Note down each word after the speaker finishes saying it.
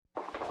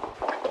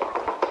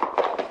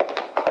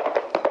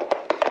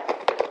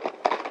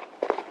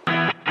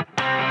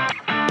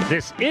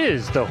This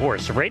is the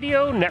Horse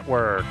Radio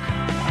Network.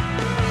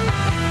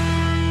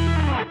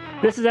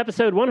 This is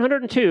episode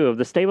 102 of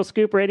the Stable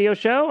Scoop Radio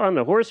Show on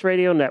the Horse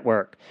Radio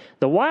Network.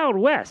 The Wild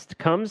West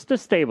comes to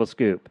Stable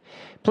Scoop.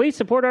 Please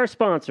support our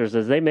sponsors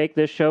as they make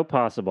this show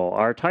possible.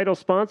 Our title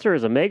sponsor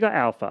is Omega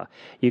Alpha.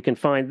 You can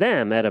find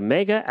them at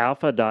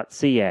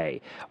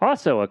omegaalpha.ca.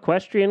 Also,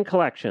 Equestrian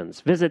Collections.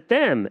 Visit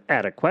them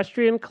at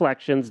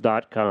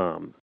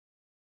equestriancollections.com.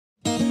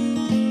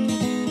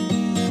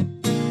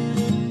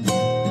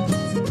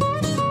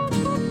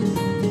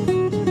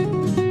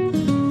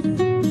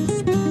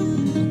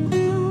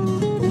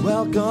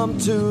 Welcome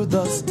to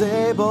the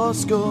Stable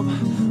Scoop,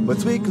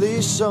 with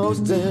weekly shows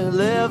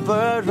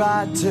delivered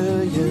right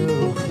to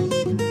you.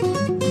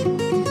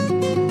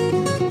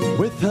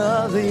 With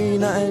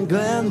Helena and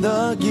Glenn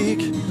the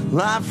Geek,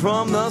 live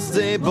from the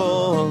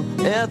stable,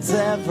 it's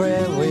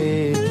every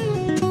week.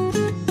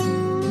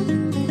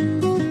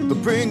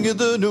 They'll bring you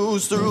the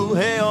news through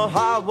hail or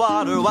high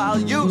water, while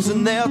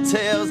using their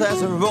tails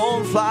as their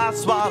own fly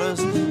swatters.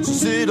 So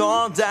sit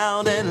on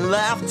down and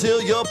laugh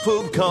till you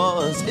poop,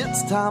 cause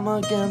it's time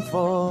again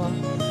for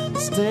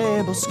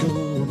Stable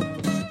Scoop.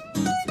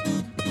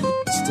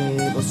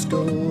 Stable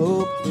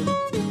Scoop.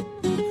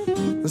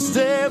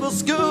 Stable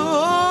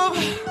Scoop.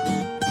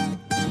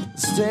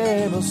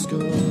 Stable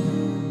Scoop.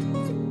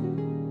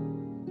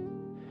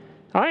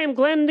 I am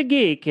Glenn the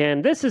Geek,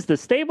 and this is the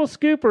Stable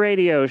Scoop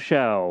Radio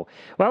Show.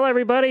 Well,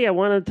 everybody, I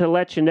wanted to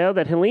let you know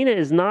that Helena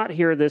is not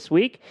here this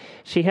week.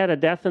 She had a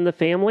death in the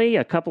family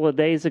a couple of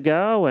days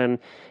ago, and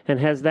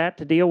has that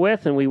to deal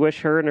with, and we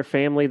wish her and her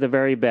family the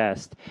very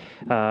best.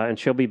 And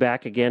she'll be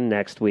back again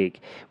next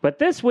week. But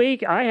this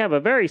week, I have a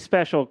very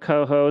special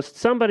co-host,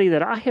 somebody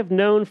that I have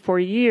known for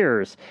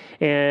years,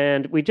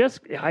 and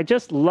I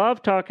just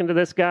love talking to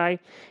this guy.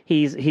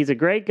 He's a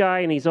great guy,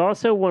 and he's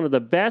also one of the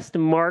best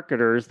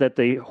marketers that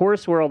the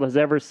horse world has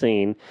ever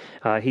seen.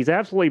 He's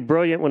absolutely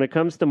brilliant when it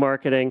comes to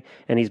marketing,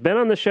 and he's been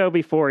on the show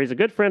before. He's a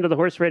good friend of the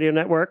Horse Radio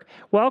Network.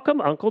 Welcome,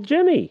 Uncle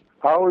Jimmy.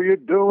 How are you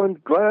doing,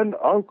 Glenn?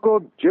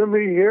 Uncle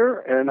Jimmy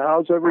here, and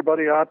how's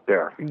everybody out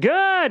there?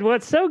 Good. Well,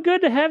 it's so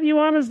good to have you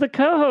on as the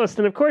co-host.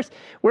 And, of course,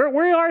 we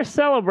are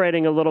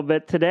celebrating a little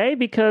bit today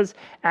because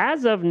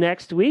as of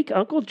next week,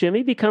 Uncle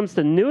Jimmy becomes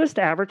the newest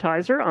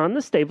advertiser on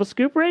the Stable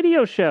Scoop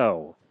Radio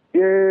Show.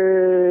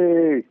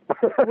 Yay!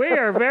 We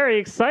are very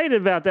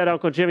excited about that,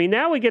 Uncle Jimmy.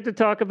 Now we get to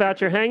talk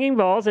about your hanging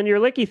balls and your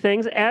licky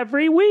things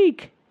every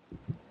week.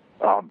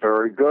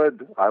 Very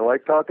good. I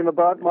like talking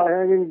about my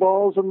hanging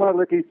balls and my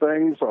licky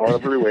things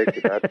every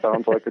week. That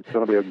sounds like it's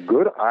going to be a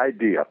good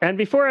idea. And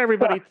before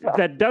everybody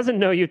that doesn't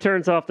know you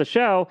turns off the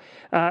show,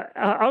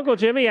 Uncle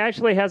Jimmy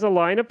actually has a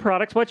line of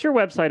products. What's your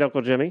website,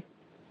 Uncle Jimmy?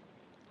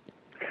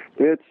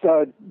 It's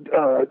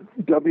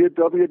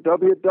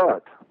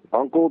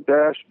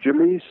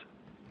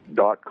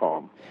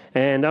www.uncle-jimmys.com.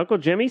 And Uncle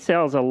Jimmy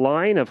sells a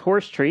line of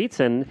horse treats,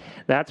 and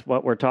that's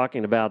what we're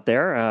talking about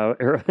there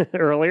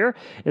earlier,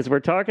 is we're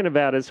talking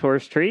about his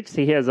horse treats.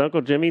 He has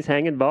Uncle Jimmy's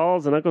hanging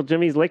balls and Uncle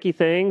Jimmy's licky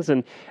things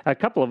and a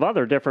couple of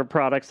other different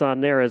products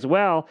on there as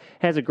well.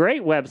 Has a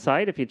great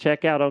website. If you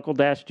check out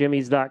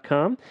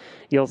uncle-jimmys.com,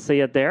 you'll see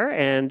it there.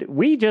 And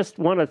we just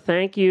want to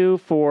thank you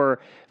for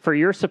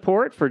your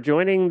support, for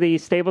joining the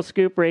Stable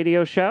Scoop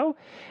Radio Show.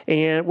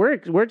 And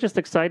we're just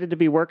excited to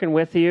be working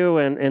with you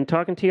and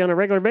talking to you on a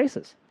regular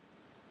basis.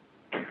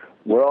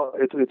 Well,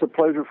 it's a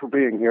pleasure for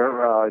being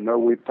here. I know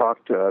we've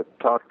talked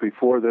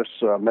before this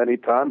many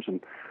times,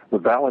 and the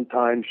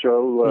Valentine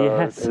show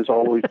has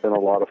always been a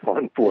lot of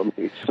fun for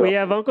me. So. We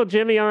have Uncle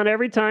Jimmy on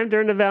every time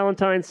during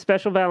the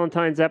special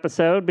Valentine's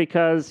episode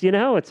because,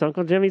 it's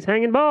Uncle Jimmy's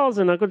hanging balls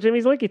and Uncle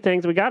Jimmy's licky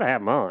things. We got to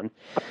have him on.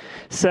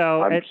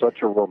 So I'm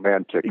such a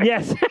romantic.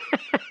 Yes.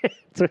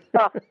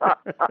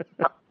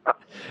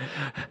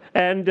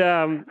 And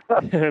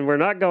we're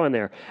not going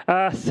there.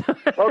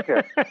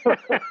 Okay.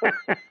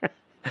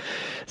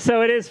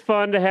 So it is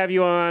fun to have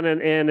you on,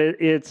 and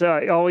it's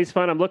always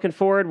fun. I'm looking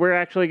forward. We're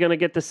actually going to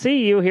get to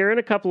see you here in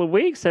a couple of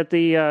weeks at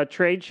the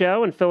trade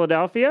show in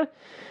Philadelphia,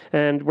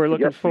 and we're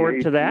looking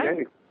forward to that.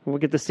 We'll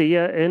get to see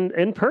you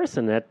in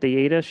person at the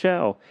ADA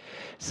show.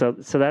 So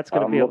that's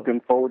going to be.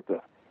 Looking forward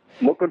to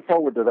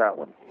that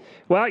one.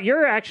 Well,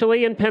 you're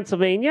actually in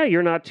Pennsylvania.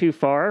 You're not too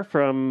far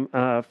from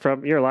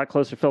you're a lot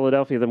closer to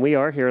Philadelphia than we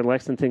are here in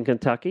Lexington,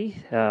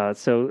 Kentucky.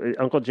 So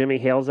Uncle Jimmy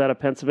hails out of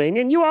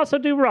Pennsylvania. And you also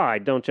do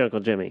ride, don't you, Uncle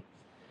Jimmy?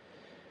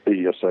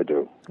 Yes, I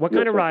do. What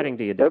kind of riding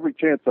do you do? Every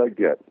chance I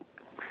get.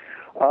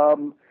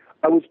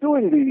 I was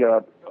doing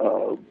the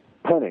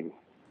penning,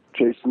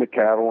 chasing the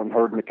cattle and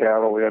herding the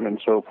cattle in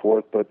and so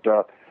forth, but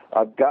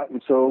I've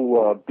gotten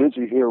so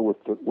busy here with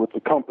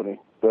the company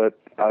that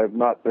I've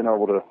not been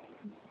able to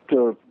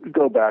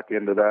go back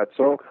into that.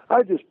 So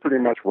I just pretty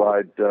much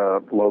ride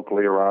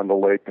locally around the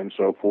lake and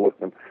so forth,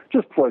 and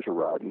just pleasure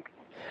riding.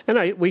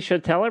 And we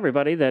should tell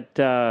everybody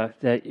that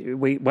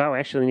we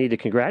actually need to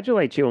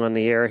congratulate you on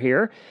the air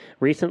here.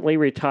 Recently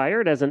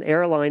retired as an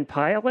airline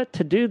pilot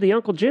to do the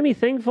Uncle Jimmy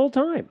thing full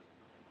time.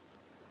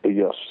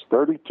 Yes,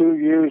 32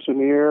 years in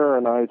the air,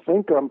 and I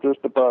think I'm just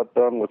about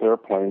done with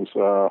airplanes.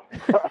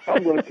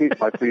 I'm going to keep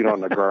my feet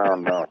on the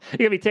ground now. You're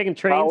going to be taking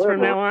trains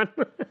from now on?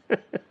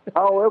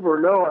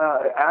 However, no,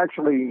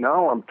 actually,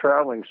 now I'm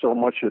traveling so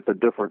much at the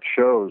different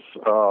shows,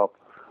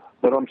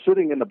 but I'm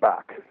sitting in the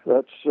back.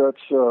 That's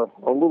a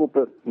little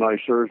bit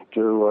nicer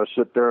to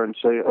sit there and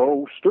say,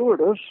 "Oh,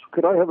 stewardess,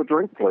 could I have a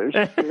drink, please?"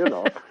 You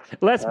know,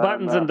 less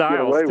buttons and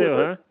dials too,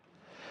 huh?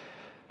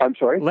 I'm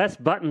sorry. Less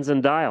buttons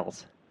and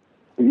dials.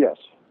 Yes,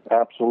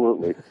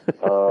 absolutely.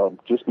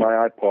 Just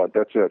my iPod.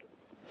 That's it.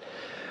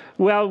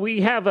 Well, we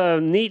have a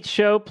neat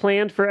show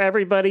planned for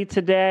everybody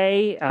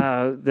today.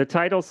 The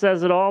title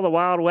says it all. The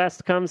Wild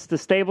West comes to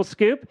Stable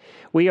Scoop.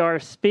 We are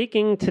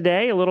speaking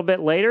today, a little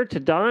bit later, to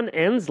Don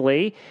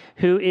Ensley,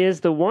 who is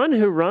the one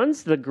who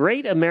runs the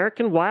Great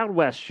American Wild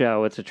West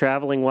Show. It's a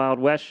traveling Wild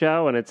West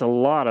show, and it's a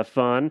lot of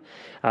fun.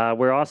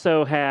 We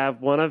also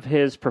have one of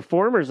his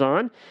performers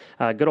on,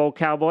 a good old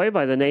cowboy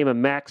by the name of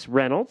Max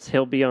Reynolds.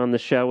 He'll be on the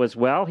show as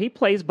well. He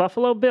plays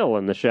Buffalo Bill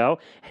in the show,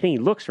 and he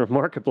looks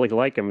remarkably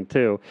like him,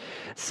 too.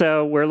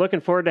 So we're looking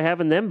forward to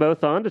having them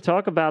both on to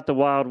talk about the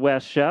Wild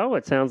West show.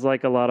 It sounds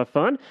like a lot of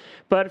fun.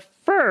 But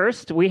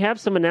first, we have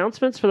some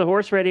announcements for the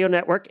Horse Radio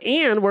Network,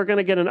 and we're going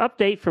to get an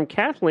update from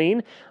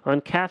Kathleen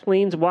on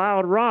Kathleen's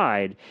Wild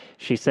Ride.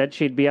 She said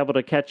she'd be able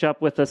to catch up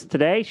with us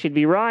today. She'd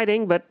be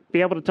riding, but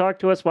be able to talk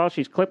to us while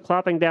she's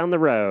clip-clopping down the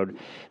road.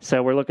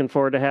 So we're looking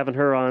forward to having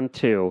her on,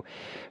 too.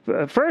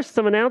 First,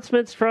 some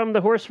announcements from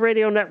the Horse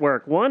Radio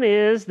Network. One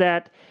is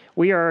that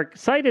we are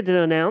excited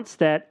to announce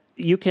that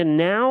you can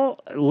now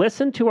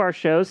listen to our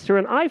shows through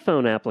an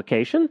iPhone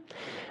application.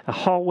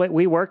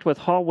 We worked with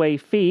Hallway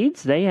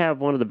Feeds. They have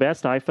one of the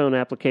best iPhone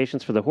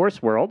applications for the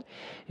horse world.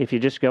 If you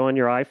just go on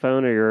your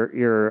iPhone or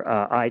your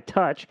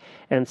iTouch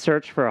and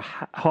search for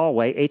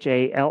Hallway,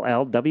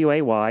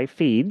 Hallway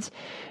Feeds,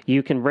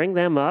 you can bring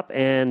them up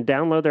and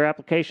download their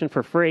application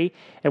for free.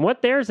 And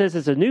what theirs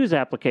is a news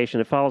application.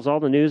 It follows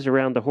all the news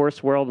around the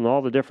horse world and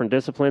all the different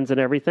disciplines and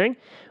everything.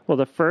 Well,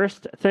 the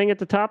first thing at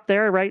the top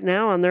there right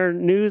now on their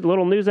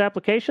little news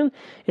application,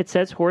 it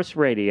says Horse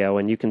Radio,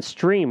 and you can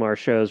stream our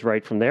shows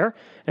right from there.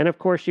 And, of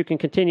course, you can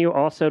continue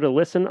also to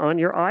listen on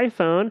your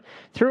iPhone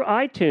through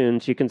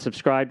iTunes. You can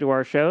subscribe to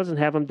our shows and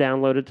have them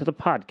downloaded to the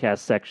podcast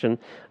section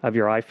of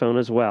your iPhone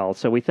as well.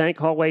 So we thank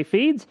Hallway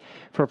Feeds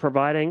for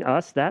providing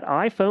us that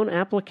iPhone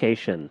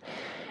application.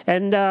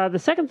 And the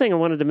second thing I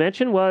wanted to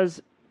mention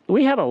was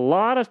we have a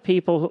lot of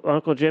people,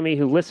 Uncle Jimmy,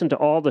 who listen to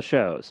all the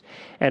shows.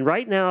 And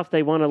right now, if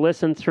they want to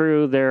listen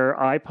through their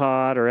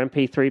iPod or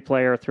MP3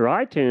 player through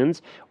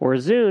iTunes or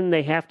Zune,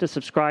 they have to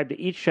subscribe to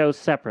each show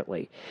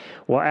separately.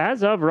 Well,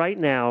 as of right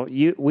now,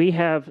 we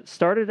have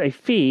started a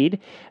feed,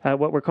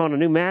 what we're calling a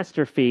new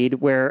master feed,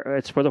 where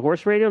it's for the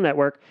Horse Radio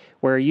Network,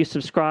 where you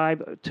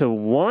subscribe to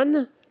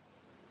one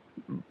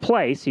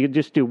place. You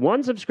just do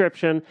one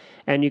subscription,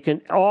 and you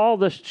can all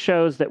the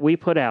shows that we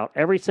put out,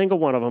 every single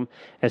one of them,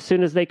 as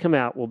soon as they come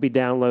out, will be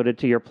downloaded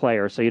to your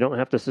player, so you don't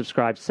have to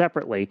subscribe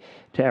separately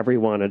to every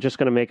one. I'm just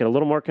going to make it a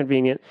little more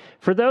convenient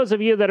for those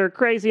of you that are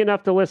crazy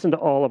enough to listen to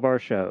all of our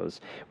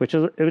shows, which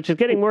is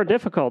getting more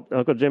difficult,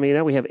 Uncle Jimmy.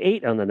 Now we have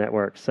 8 on the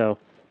network, so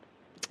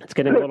it's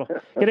getting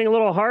a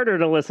little harder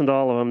to listen to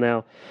all of them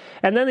now.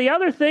 And then the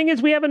other thing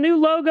is we have a new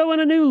logo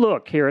and a new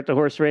look here at the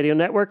Horse Radio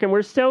Network, and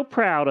we're so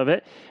proud of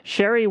it.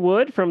 Sherry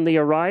Wood from the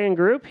Orion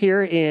Group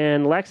here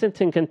in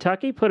Lexington,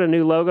 Kentucky, put a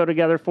new logo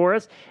together for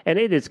us, and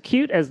it is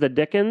cute as the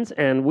dickens,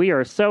 and we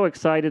are so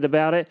excited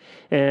about it.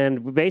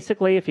 And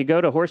basically, if you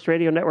go to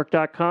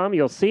horseradionetwork.com,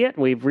 you'll see it.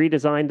 We've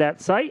redesigned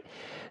that site.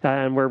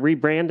 And we're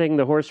rebranding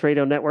the Horse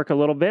Radio Network a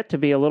little bit to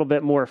be a little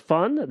bit more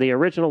fun. The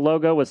original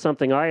logo was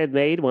something I had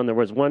made when there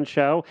was one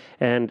show,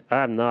 and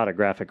I'm not a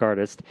graphic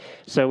artist.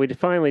 So we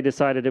finally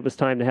decided it was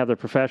time to have the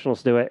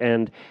professionals do it.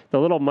 And the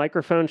little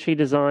microphone she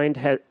designed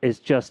it's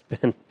just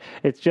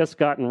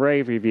gotten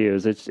rave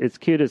reviews. It's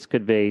cute as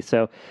could be.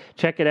 So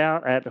check it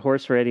out at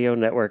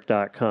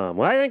horseradionetwork.com.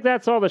 Well, I think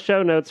that's all the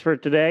show notes for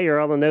today, or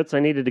all the notes I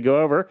needed to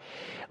go over.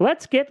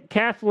 Let's get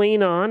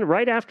Kathleen on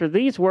right after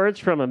these words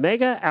from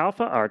Omega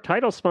Alpha, our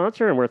title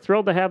sponsor, and we're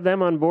thrilled to have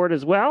them on board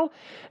as well.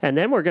 And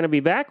then we're going to be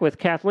back with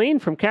Kathleen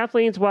from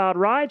Kathleen's Wild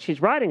Ride. She's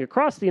riding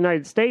across the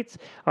United States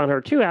on her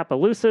 2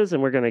 Appaloosas,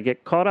 and we're going to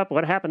get caught up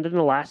what happened in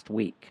the last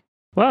week.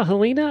 Well,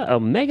 Helena,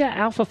 Omega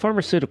Alpha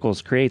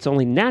Pharmaceuticals creates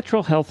only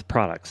natural health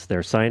products.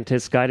 Their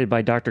scientists, guided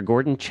by Dr.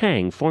 Gordon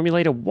Chang,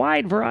 formulate a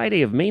wide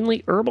variety of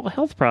mainly herbal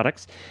health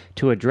products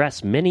to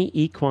address many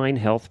equine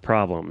health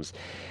problems.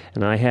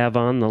 And I have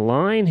on the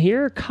line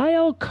here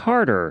Kyle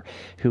Carter,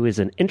 who is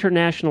an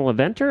international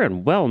eventer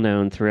and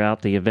well-known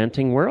throughout the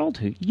eventing world,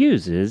 who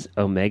uses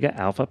Omega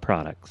Alpha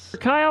products.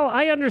 Kyle,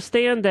 I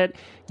understand that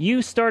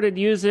you started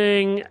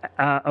using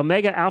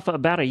Omega Alpha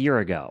about a year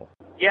ago.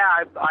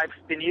 Yeah, I've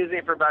been using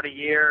it for about a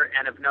year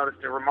and have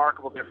noticed a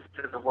remarkable difference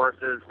in the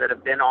horses that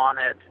have been on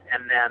it,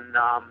 and then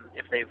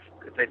if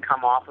they've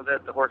come off of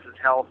it, the horse's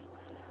health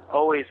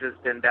always has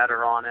been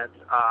better on it.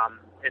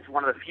 It's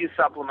one of the few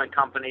supplement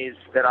companies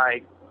that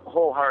I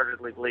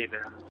wholeheartedly believe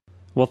in.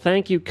 Well,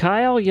 thank you,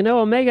 Kyle. You know,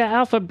 Omega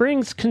Alpha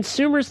brings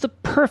consumers the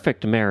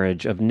perfect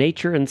marriage of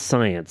nature and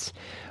science.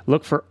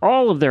 Look for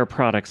all of their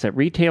products at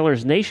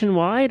retailers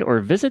nationwide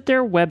or visit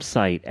their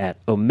website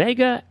at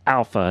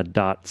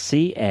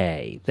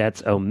omegaalpha.ca.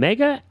 That's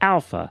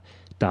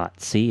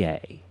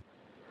omegaalpha.ca.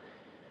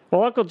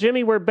 Well, Uncle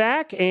Jimmy, we're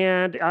back,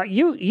 and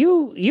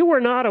you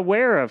were not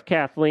aware of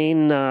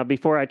Kathleen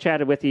before I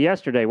chatted with you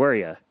yesterday, were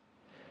you?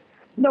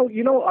 No,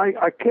 you know,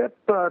 I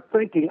kept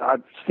thinking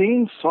I'd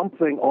seen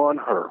something on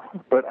her,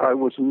 but I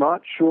was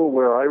not sure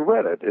where I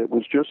read it. It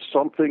was just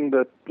something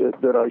that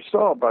I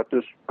saw about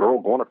this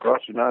girl going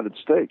across the United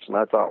States, and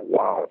I thought,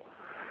 wow,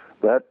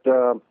 that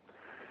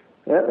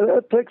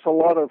takes a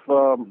lot of,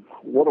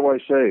 what do I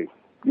say?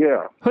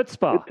 Yeah.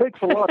 Chutzpah. It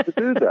takes a lot to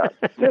do that.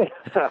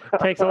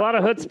 Takes a lot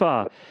of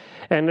chutzpah.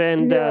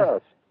 And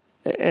Yes.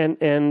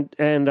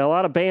 and a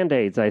lot of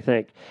Band-Aids, I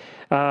think.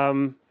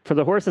 For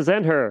the horses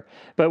and her.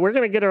 But we're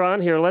going to get her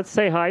on here. Let's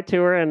say hi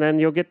to her, and then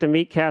you'll get to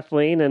meet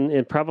Kathleen,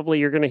 and probably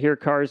you're going to hear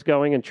cars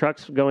going and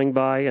trucks going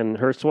by and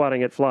her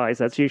swatting at flies.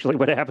 That's usually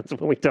what happens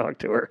when we talk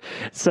to her.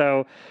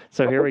 So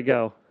here we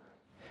go.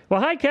 Well,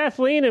 hi,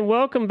 Kathleen, and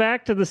welcome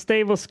back to the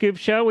Stable Scoop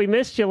Show. We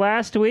missed you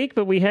last week,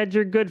 but we had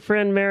your good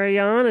friend Mary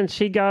on, and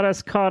she got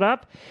us caught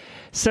up.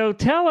 So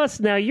tell us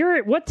now,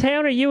 what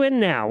town are you in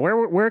now?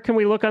 Where can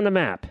we look on the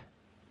map?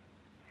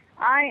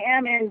 I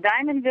am in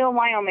Diamondville,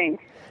 Wyoming.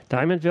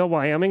 Diamondville,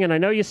 Wyoming, and I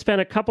know you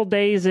spent a couple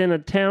days in a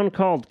town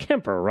called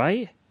Kemper,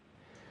 right?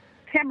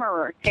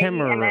 Kemmerer.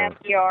 Kemmerer.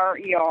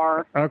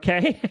 Kemmerer.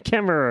 Okay,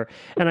 Kemmerer.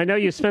 And I know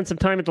you spent some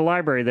time at the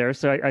library there,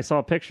 so I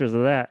saw pictures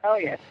of that. Oh,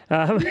 yes.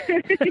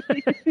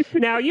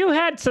 Now, you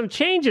had some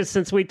changes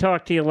since we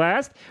talked to you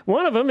last.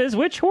 One of them is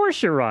which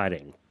horse you're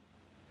riding.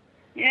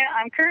 Yeah,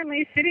 I'm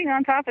currently sitting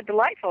on top of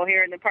Delightful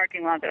here in the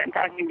parking lot that I'm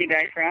talking to you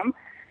guys from.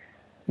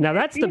 Now,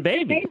 that's the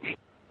baby.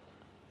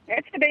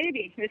 That's the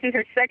baby. This is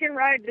her second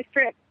ride this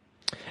trip.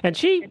 And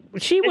she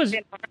was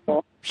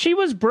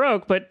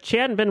broke, but she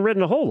hadn't been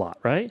ridden a whole lot,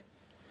 right?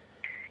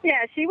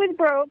 Yeah, she was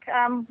broke.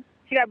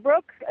 She got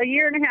broke a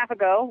year and a half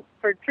ago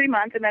for 3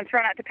 months and then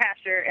thrown out to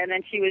pasture, and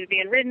then she was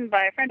being ridden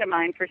by a friend of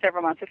mine for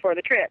several months before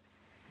the trip.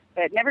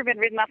 But never been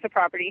ridden off the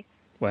property.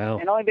 Wow.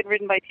 And only been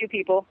ridden by 2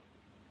 people.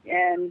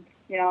 And,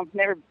 you know,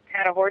 never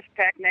had a horse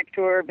packed next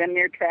to her, been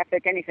near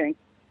traffic, anything.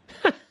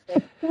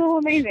 It's so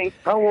amazing.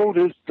 How old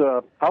is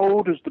the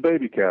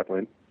baby,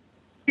 Kathleen?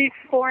 She's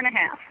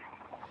 4.5.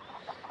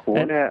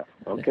 4.5.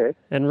 Okay.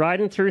 And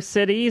riding through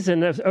cities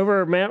and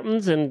over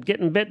mountains and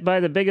getting bit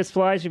by the biggest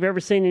flies you've ever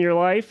seen in your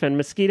life and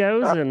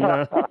mosquitoes and.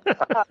 Well,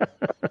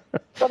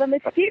 the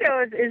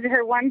mosquitoes is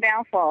her one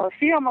downfall.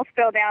 She almost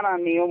fell down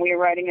on me when we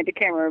were riding into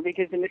Kemmerer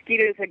because the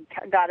mosquitoes had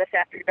got us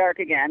after dark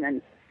again,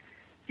 and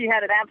she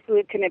had an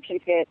absolute conniption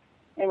fit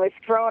and was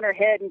throwing her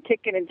head and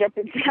kicking and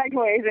jumping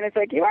sideways, and it's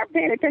like, you aren't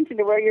paying attention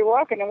to where you're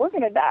walking, and we're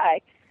going to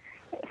die.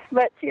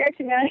 But she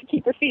actually managed to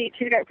keep her feet.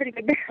 She's got pretty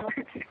good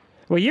balance.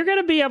 Well, you're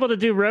going to be able to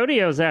do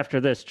rodeos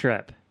after this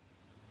trip.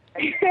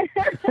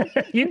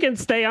 You can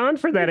stay on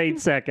for that 8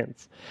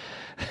 seconds.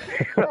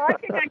 Well, I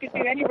think I could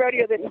do any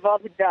rodeo that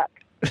involves a duck.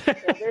 So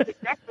there's a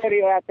duck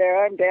rodeo out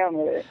there. I'm down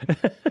with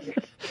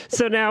it.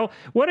 So now,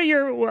 what are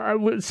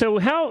your? So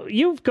how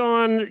you've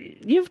gone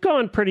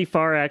pretty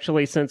far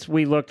actually since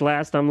we looked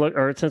last.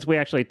 Or since we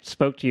actually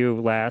spoke to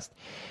you last.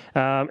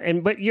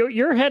 But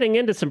you're heading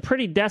into some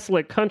pretty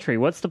desolate country.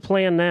 What's the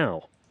plan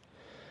now?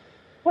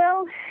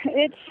 Well,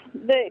 it's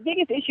the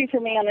biggest issue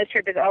for me on this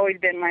trip has always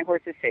been my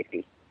horse's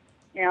safety.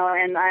 You know,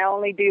 and I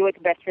only do what's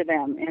best for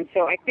them. And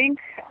so I think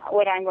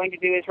what I'm going to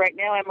do is right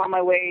now I'm on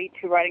my way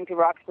to riding to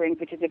Rock Springs,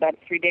 which is about a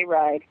 3-day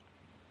ride.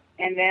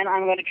 And then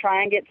I'm going to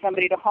try and get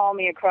somebody to haul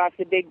me across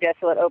the big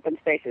desolate open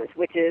spaces,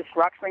 which is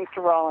Rock Springs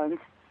to Rawlins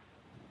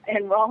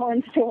and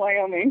Rawlins to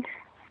Wyoming.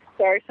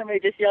 Sorry, somebody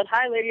just yelled,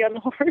 "Hi, lady on the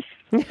horse."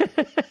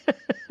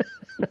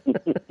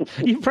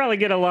 You probably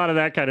get a lot of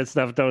that kind of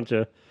stuff, don't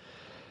you?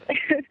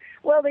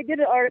 Well, they did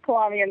an article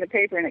on me in the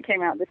paper, and it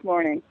came out this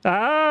morning.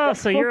 Oh,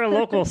 so you're a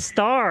local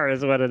star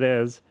is what it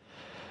is.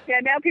 Yeah,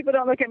 now people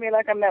don't look at me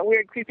like I'm that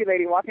weird, creepy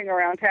lady walking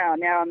around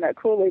town. Now I'm that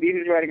cool lady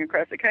who's riding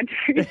across the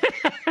country.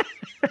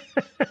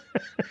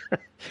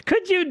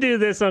 Could you do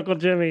this, Uncle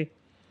Jimmy?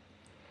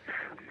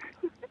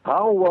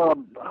 How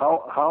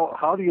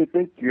do you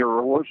think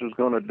your horse is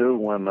going to do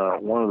when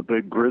one of the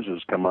big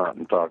grizzlies come out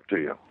and talk to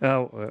you?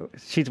 Oh,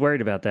 she's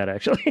worried about that,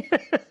 actually.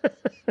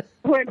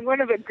 When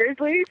one of the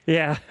grizzlies?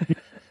 Yeah.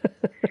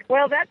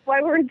 Well, that's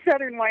why we're in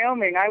southern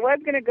Wyoming. I was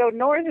going to go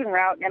northern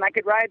route, and I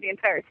could ride the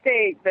entire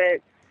state, but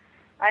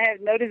I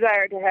have no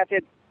desire to have to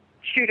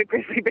shoot a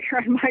grizzly bear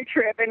on my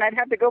trip, and I'd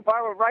have to go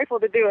borrow a rifle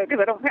to do it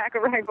because I don't pack a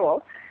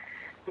rifle.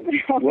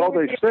 Well,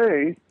 they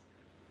say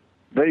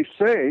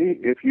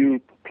if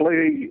you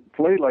play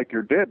like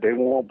you're dead, they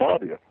won't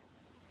bother you.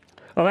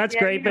 Oh, that's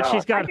great, but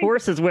she's got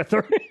horses with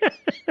her.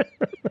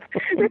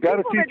 You got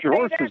to teach your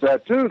horses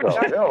that too,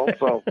 though.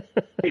 So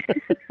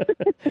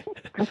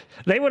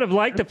they would have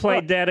liked to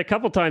play dead a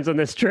couple times on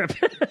this trip.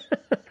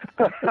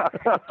 Well,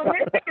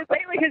 Mystic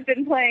lately has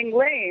been playing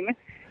lame,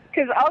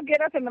 Because I'll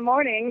get up in the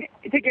morning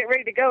to get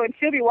ready to go, and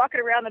she'll be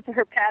walking around into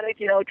her paddock,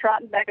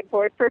 trotting back and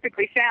forth,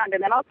 perfectly sound.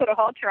 And then I'll put a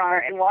halter on her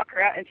and walk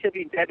her out, and she'll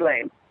be dead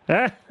lame.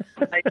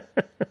 Like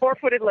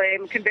 4-footed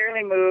lame, can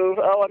barely move.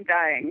 Oh, I'm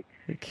dying.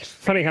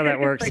 Funny how that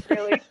works. Like,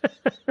 really?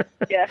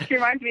 Yeah, she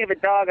reminds me of a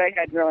dog I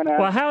had growing up.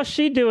 Well, how's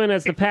she doing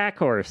as the pack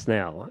horse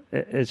now?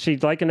 Is she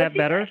liking that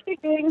better?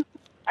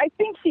 I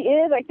think she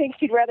is. I think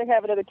she'd rather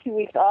have another 2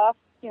 weeks off,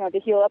 to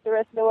heal up the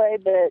rest of the way.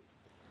 But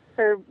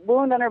her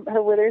wound on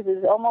her withers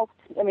is it's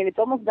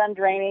almost done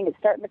draining. It's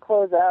starting to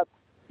close up.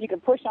 You can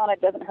push on it,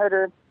 doesn't hurt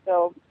her.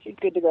 So she's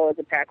good to go as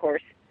a pack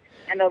horse.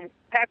 And the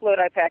pack load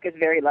I pack is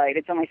very light.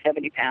 It's only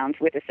 70 pounds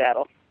with a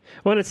saddle.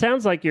 Well, it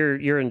sounds like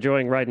you're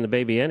enjoying riding the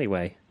baby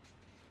anyway.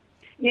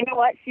 You know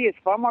what? She is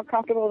far more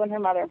comfortable than her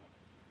mother.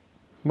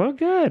 Well,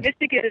 good.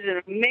 Mystic is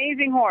an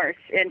amazing horse,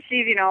 and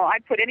she's,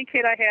 I'd put any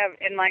kid I have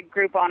in my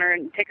group on her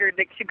and take her.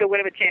 She'd go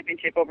win a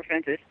championship over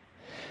fences.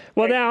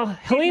 Well, now,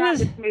 Helena's...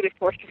 She's not the smoothest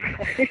horse to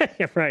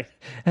ride. Right.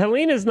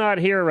 Helena's not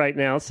here right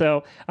now,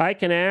 so I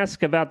can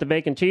ask about the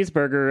bacon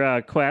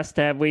cheeseburger quest.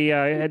 Do we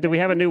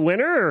have a new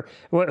winner,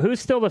 or who's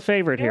still the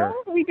favorite here?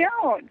 No, we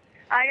don't.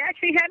 I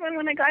actually had one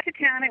when I got to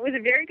town. It was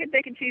a very good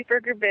bacon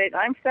cheeseburger, but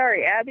I'm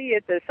sorry, Abby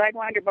at the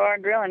Sidewinder Bar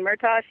and Grill in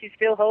Murtaugh, she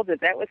still holds it.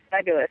 That was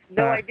fabulous.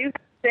 Though I do have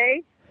to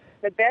say,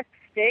 the best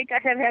steak I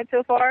have had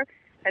so far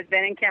has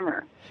been in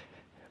Kemmerer.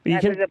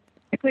 That was a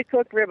quickly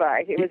cooked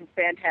ribeye. It was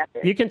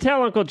fantastic. You can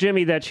tell Uncle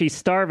Jimmy that she's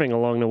starving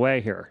along the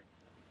way here.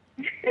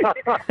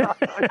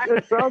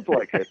 It sounds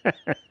like it.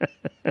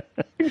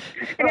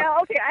 Now,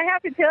 okay, I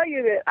have to tell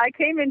you that I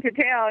came into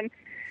town.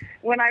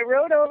 When I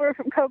rode over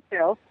from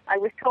Cokeville, I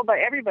was told by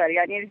everybody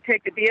I needed to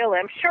take the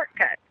BLM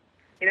shortcut.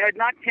 It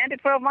knocked 10 to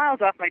 12 miles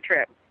off my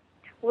trip.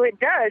 Well, it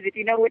does if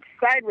you know which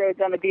side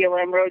roads on the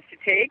BLM roads to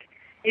take.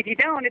 If you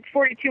don't, it's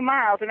 42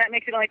 miles, and that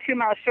makes it only 2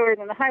 miles shorter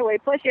than the highway.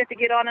 Plus, you have to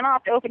get on and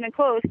off to open and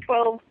close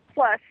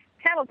 12-plus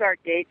cattle guard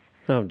gates,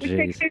 which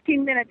takes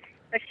 15 minutes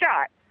a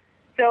shot.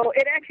 So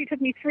it actually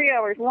took me 3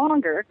 hours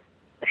longer.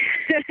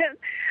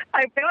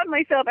 I found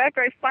myself,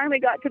 after I finally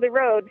got to the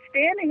road,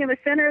 standing in the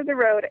center of the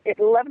road at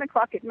 11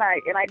 o'clock at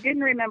night, and I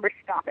didn't remember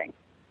stopping.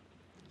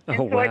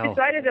 And so I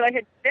decided that I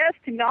had best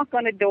to knock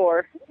on a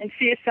door and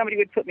see if somebody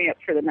would put me up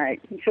for the night.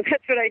 And so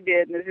that's what I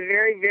did. And there's a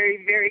very,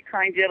 very, very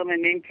kind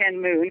gentleman named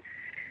Ken Moon,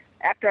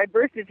 after I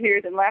burst into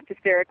tears and laughed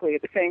hysterically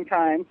at the same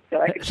time,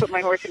 so I could put my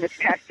horse in his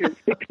pasture and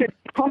sleep in his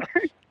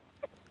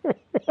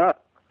barn.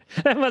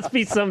 That must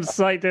be some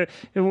sight to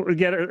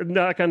get a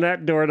knock on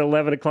that door at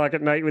 11 o'clock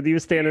at night with you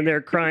standing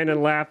there crying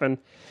and laughing.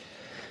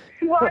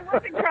 Well, I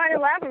wasn't crying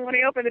and laughing when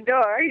he opened the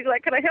door. He's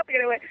like, "Can I help you?"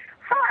 And I went,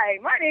 "Hi,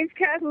 my name's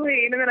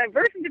Kathleen." And then I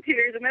burst into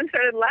tears and then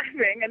started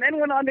laughing and then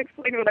went on to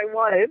explain what I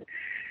wanted.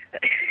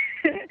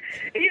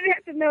 You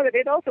have to know that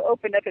it also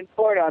opened up and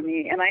poured on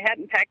me, and I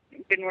hadn't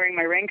been wearing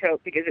my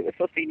raincoat because it was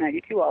supposed to be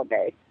 92 all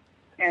day.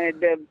 And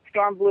the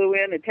storm blew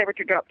in, the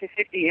temperature dropped to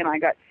 50, and I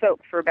got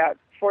soaked for about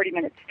 40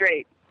 minutes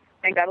straight.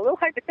 And got a little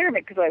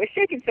hypothermic because I was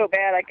shaking so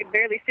bad I could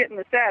barely sit in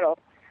the saddle.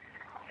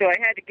 So I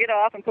had to get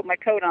off and put my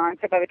coat on.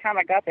 So by the time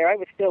I got there, I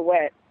was still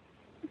wet.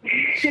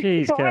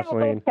 Jeez, so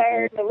Kathleen. I'm a little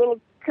tired and a little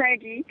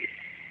cranky.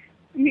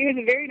 He was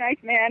a very nice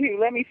man who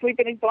let me sleep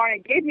in his barn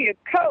and gave me a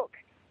Coke.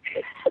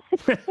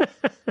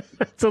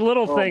 It's the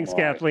little things,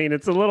 Kathleen.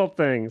 It's the little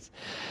things.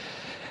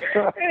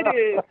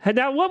 It is.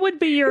 Now, what would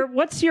be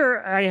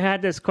I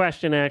had this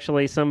question,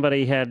 actually,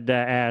 somebody had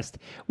asked,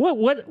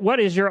 what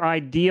is your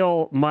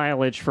ideal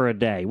mileage for a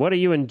day? What do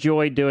you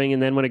enjoy doing, and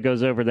then when it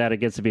goes over that, it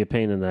gets to be a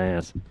pain in the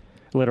ass,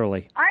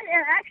 literally? I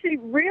am actually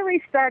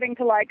really starting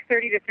to like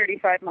 30 to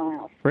 35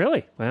 miles.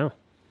 Really? Wow.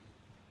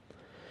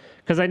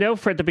 Because I know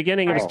at the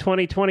beginning it was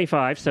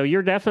 20-25, so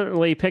you're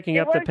definitely picking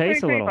up the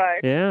pace a little.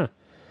 Yeah.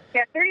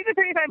 Yeah, 30 to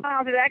 35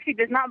 miles, it actually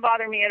does not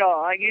bother me at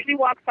all. I usually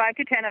walk 5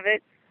 to 10 of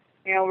it.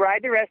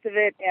 Ride the rest of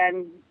it,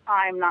 and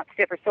I'm not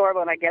stiff or sore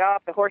when I get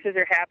off. The horses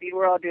are happy.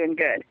 We're all doing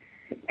good.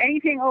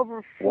 Anything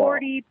over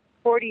 40,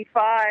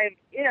 45,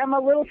 I'm a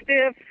little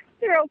stiff.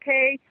 They're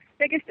okay.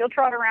 They can still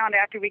trot around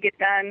after we get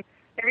done.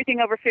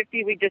 Everything over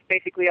 50, we just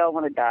basically all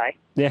want to die.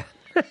 Yeah.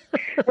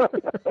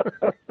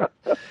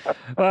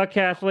 Well,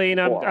 Kathleen,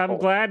 I'm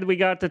glad we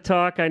got to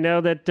talk. I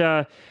know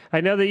that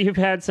you've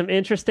had some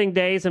interesting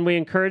days, and we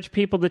encourage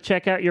people to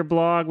check out your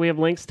blog. We have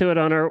links to it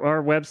on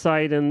our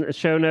website and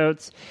show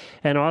notes,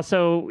 and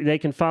also they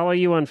can follow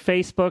you on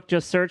Facebook.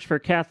 Just search for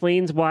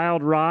Kathleen's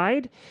Wild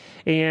Ride,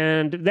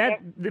 and that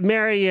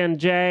Mary and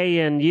Jay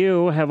and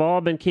you have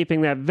all been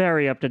keeping that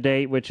very up to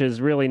date, which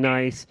is really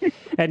nice.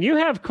 And you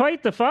have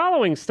quite the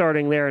following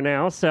starting there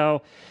now,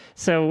 so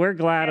we're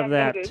glad of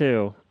that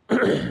too.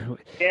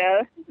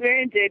 Yeah,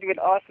 Mary and Jay do an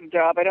awesome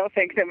job. I don't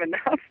thank them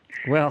enough.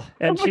 Well,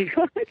 and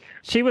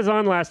she was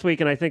on last week,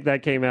 and I think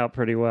that came out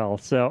pretty well.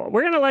 So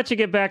we're going to let you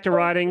get back to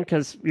riding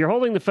because you're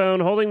holding the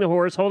phone, holding the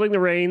horse, holding the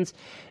reins,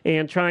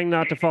 and trying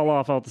not to fall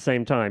off all at the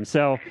same time.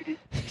 So,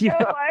 actually,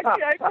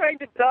 I'm trying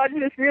to dodge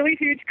this really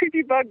huge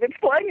creepy bug that's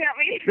flying at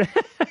me.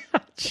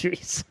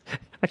 Jeez,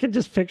 I can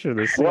just picture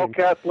this. Well,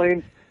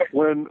 Kathleen,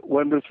 when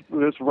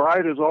this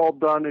ride is all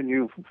done and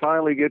you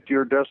finally get to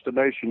your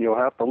destination, you'll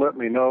have to let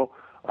me know.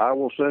 I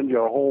will send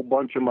you a whole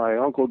bunch of my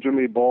Uncle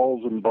Jimmy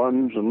balls and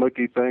buns and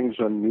licky things,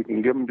 and you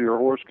can give them to your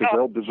horse because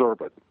they'll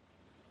deserve it.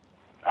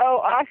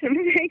 Oh, awesome.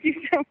 Thank you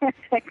so much,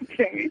 Uncle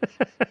Jimmy.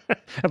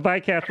 Bye,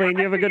 Kathleen.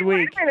 You have a good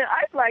week. Wait a minute.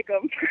 I'd like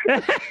them.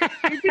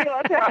 You too.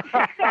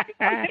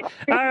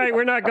 All right,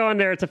 we're not going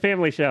there. It's a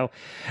family show.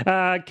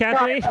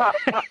 Kathleen,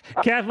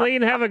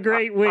 Kathleen, have a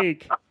great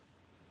week.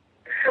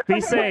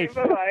 Be safe.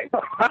 Bye-bye.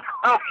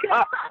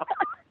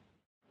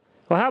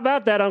 Well, how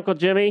about that, Uncle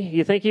Jimmy?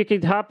 You think you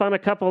could hop on a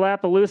couple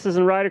Appaloosas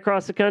and ride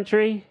across the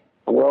country?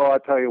 Well, I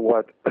tell you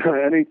what,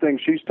 anything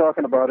she's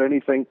talking about,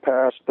 anything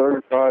past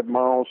 35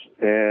 miles,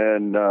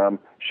 and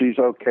she's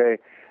okay.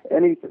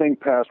 Anything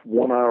past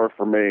 1 hour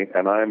for me,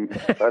 and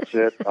that's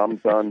it. I'm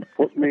done.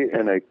 Put me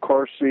in a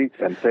car seat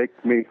and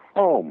take me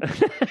home.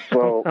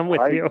 So I'm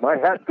with you. My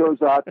hat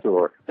goes out to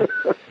her.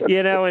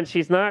 And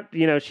she's not,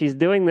 she's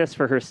doing this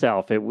for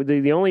herself.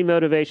 The only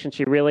motivation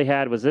she really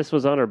had was this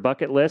was on her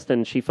bucket list,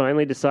 and she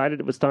finally decided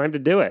it was time to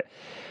do it.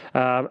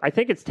 I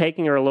think it's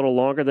taking her a little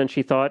longer than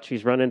she thought.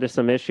 She's run into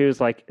some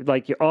issues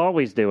like you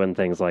always do in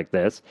things like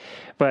this.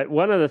 But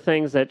one of the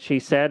things that she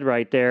said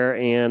right there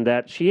and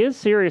that she is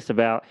serious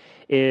about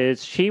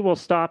is she will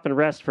stop and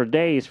rest for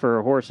days for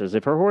her horses.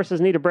 If her horses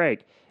need a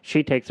break,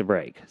 she takes a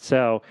break.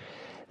 So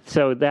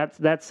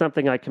that's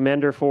something I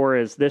commend her for.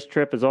 Is this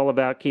trip is all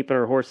about keeping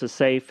her horses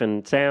safe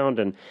and sound.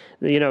 And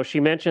she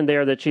mentioned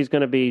there that she's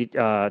going to be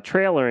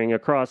trailering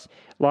across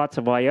lots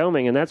of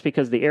Wyoming, and that's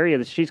because the area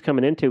that she's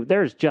coming into,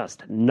 there's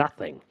just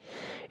nothing.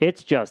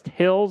 It's just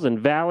hills and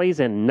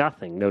valleys and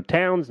nothing. No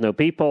towns, no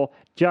people,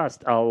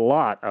 just a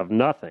lot of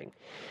nothing.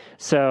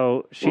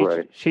 So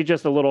she's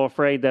just a little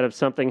afraid that if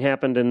something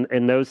happened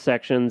in those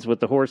sections with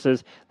the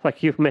horses,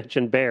 like you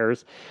mentioned,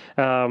 bears,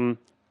 and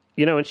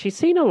she's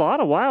seen a lot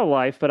of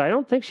wildlife, but I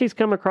don't think she's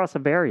come across a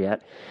bear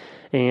yet.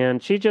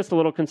 And she's just a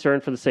little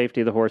concerned for the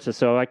safety of the horses.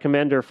 So I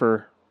commend her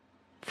for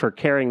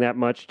caring that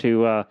much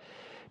to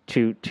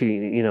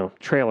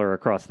trailer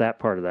across that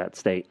part of that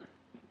state.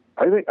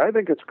 I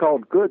think it's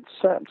called good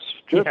sense,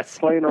 just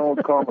plain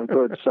old common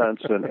good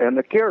sense, and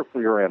the care for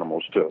your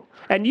animals too.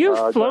 And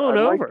you've flown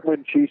over. Like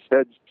when she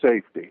said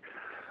safety.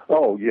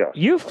 Oh yes,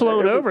 you've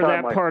flown over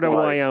that part of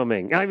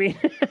Wyoming. I mean,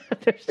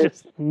 there's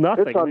just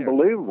nothing. It's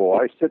unbelievable.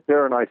 I sit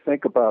there and I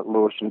think about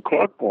Lewis and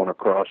Clark going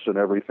across and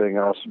everything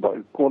else,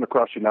 but going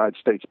across the United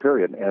States,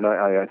 period. And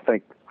I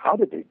think, how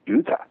did they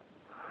do that?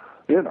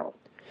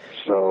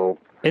 So.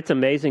 It's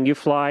amazing. You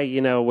fly,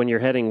 when you're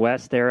heading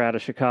west there out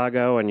of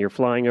Chicago and you're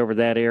flying over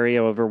that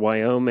area, over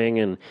Wyoming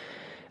and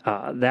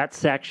that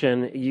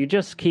section, you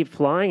just keep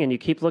flying and you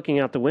keep looking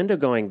out the window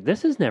going,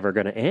 this is never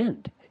going to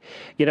end.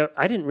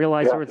 I didn't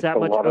realize there was that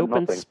much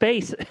open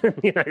space in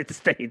the United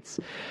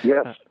States.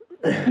 Yes,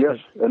 yes.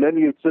 And then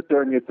you sit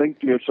there and you think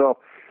to yourself,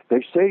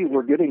 they say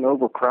we're getting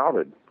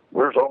overcrowded.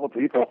 Where's all the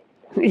people?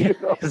 Yeah,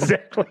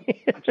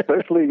 exactly.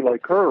 Especially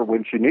like her,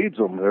 when she needs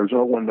them, there's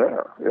no one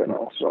there,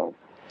 so...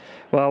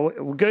 Well,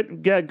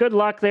 good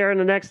luck there in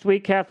the next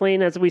week,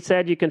 Kathleen. As we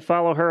said, you can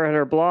follow her on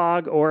her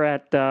blog or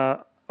at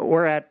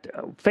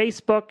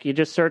Facebook. You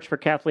just search for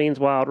Kathleen's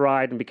Wild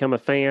Ride and become a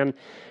fan,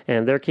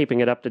 and they're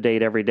keeping it up to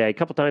date every day. A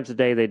couple times a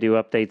day they do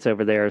updates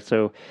over there.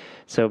 So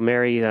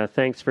Mary,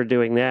 thanks for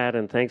doing that,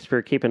 and thanks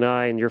for keeping an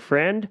eye on your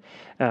friend,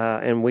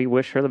 and we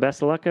wish her the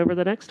best of luck over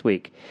the next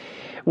week.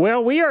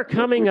 Well, we are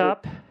coming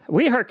up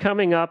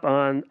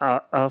on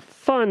a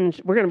fun.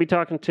 We're going to be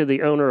talking to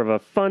the owner of a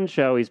fun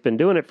show. He's been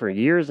doing it for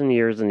years and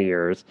years and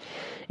years,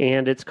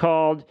 and it's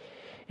called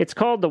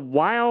the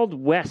Wild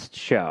West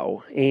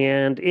Show,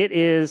 and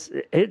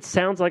it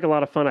sounds like a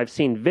lot of fun. I've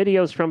seen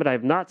videos from it.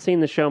 I've not seen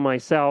the show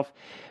myself,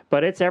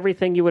 but it's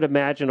everything you would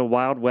imagine a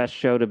Wild West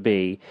show to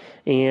be.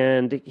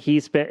 And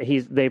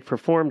they've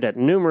performed at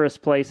numerous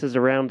places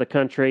around the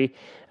country.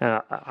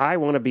 I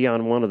want to be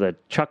on one of the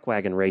chuck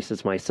wagon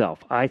races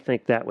myself. I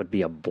think that would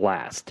be a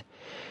blast.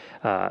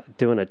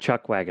 Doing a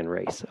chuck wagon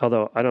race,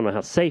 although I don't know how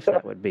safe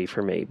that would be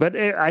for me, but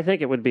I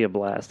think it would be a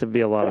blast. It'd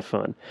be a lot of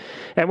fun,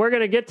 and we're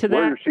going to get to that.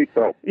 Wear your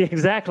seatbelt.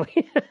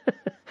 Exactly,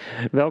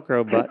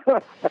 Velcro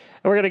butt.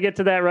 We're going to get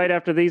to that right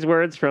after these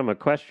words from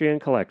Equestrian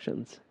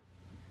Collections.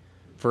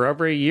 For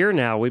over a year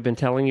now, we've been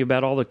telling you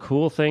about all the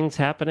cool things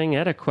happening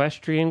at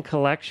Equestrian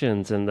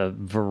Collections and the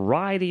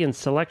variety and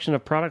selection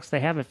of products they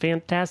have at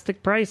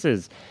fantastic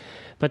prices.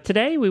 But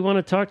today we want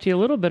to talk to you a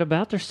little bit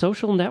about their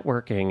social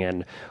networking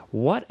and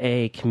what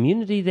a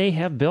community they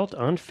have built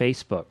on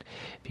Facebook.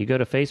 If you go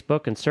to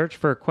Facebook and search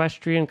for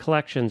Equestrian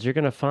Collections, you're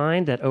going to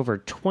find that over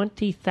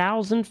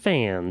 20,000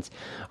 fans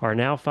are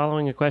now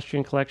following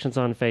Equestrian Collections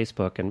on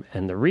Facebook.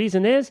 And the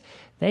reason is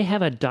they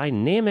have a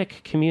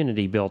dynamic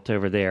community built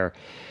over there.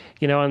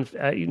 On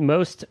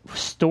most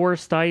store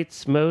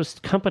sites,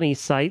 most company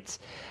sites,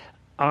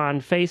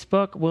 on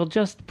Facebook will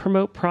just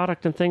promote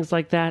product and things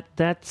like that.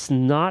 That's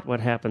not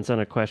what happens on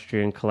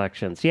Equestrian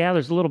Collections. Yeah,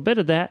 there's a little bit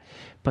of that,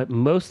 but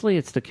mostly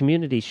it's the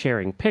community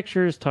sharing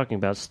pictures, talking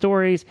about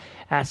stories,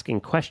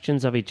 asking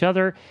questions of each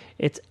other.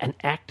 It's an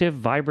active,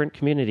 vibrant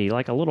community,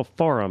 like a little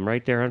forum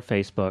right there on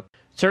Facebook.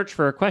 Search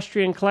for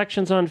Equestrian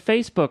Collections on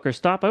Facebook or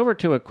stop over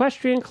to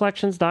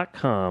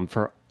equestriancollections.com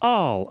for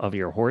all of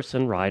your horse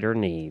and rider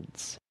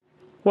needs.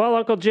 Well,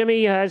 Uncle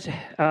Jimmy,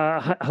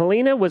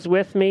 Helena was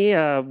with me.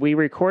 We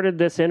recorded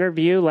this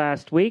interview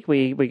last week.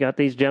 We got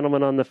these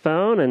gentlemen on the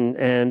phone,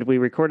 and we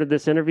recorded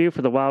this interview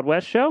for the Wild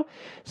West Show.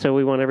 So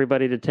we want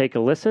everybody to take a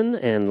listen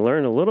and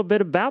learn a little bit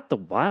about the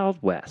Wild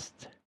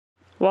West.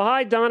 Well,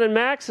 hi, Don and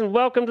Max, and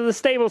welcome to the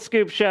Stable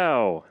Scoop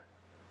Show.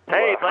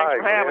 Hey, thanks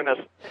for having us.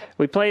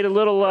 We played a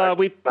little.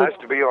 Nice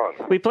to be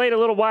on. We played a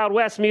little Wild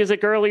West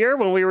music earlier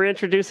when we were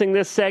introducing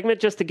this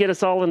segment, just to get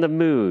us all in the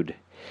mood.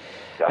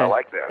 I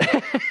like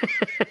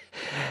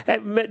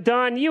that.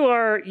 Don, you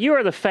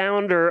are the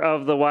founder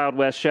of the Wild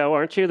West Show,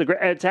 aren't you?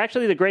 It's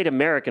actually the Great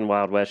American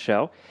Wild West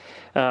Show.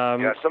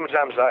 Yeah,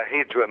 sometimes I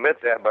hate to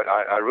admit that, but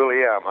I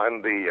really am.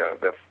 I'm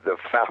the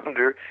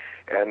founder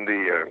and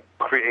the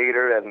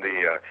creator and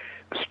the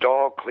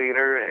stall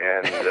cleaner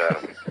and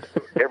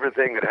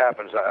everything that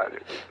happens.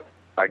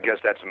 I guess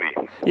that's me.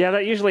 Yeah,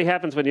 that usually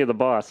happens when you're the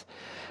boss.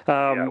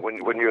 Yeah,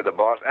 when you're the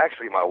boss.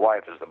 Actually, my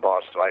wife is the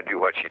boss, so I do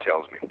what she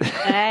tells me.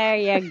 There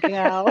you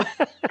go.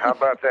 How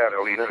about that,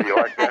 Alina? Do you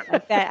like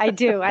that? I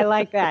do. I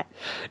like that.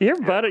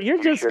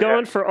 You're just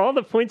going for all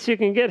the points you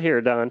can get here,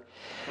 Don.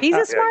 He's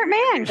a smart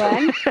man,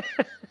 Glenn.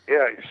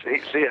 Yeah,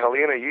 see,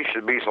 Helena, you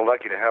should be so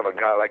lucky to have a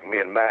guy like me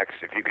and Max.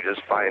 If you could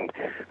just find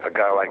a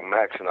guy like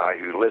Max and I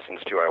who listens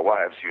to our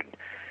wives,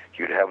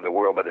 you'd have the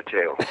world by the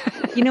tail.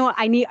 You know what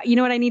I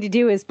need to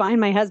do is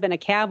find my husband a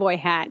cowboy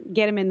hat, and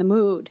get him in the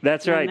mood.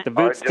 That's right, the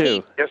boots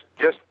too.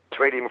 Just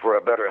trade him for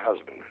a better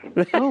husband.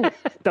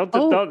 Don't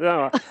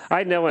no.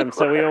 I know him,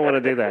 so we don't want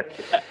to do that.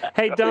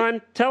 Hey,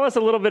 Don, tell us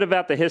a little bit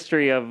about the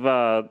history of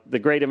the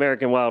Great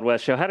American Wild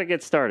West Show. How did it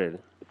get started?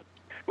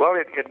 Well,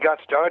 it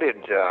got started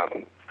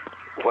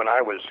when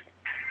I was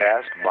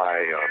asked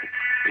by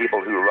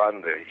people who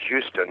run the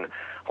Houston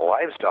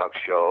Livestock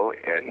Show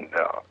and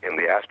in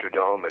the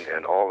Astrodome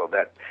and all of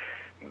that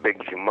big,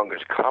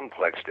 humongous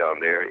complex down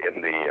there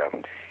in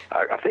the,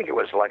 I think it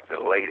was like the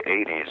late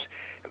 80s,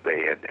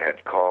 they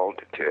had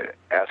called to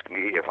ask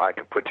me if I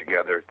could put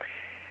together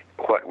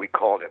what we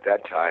called at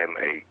that time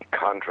a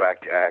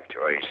contract act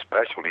or a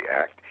specialty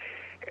act.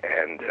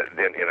 And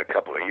then in a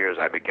couple of years,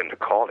 I began to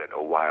call it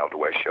a Wild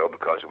West Show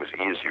because it was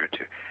easier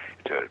to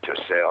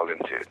sell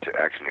and to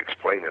actually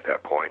explain at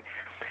that point.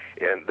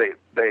 And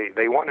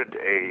they wanted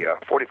a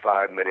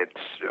 45-minute,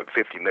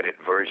 50-minute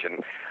version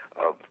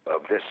of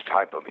this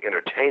type of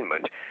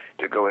entertainment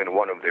to go in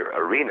one of their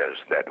arenas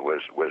that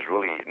was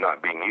really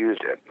not being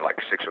used at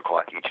like 6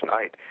 o'clock each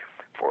night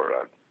for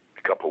a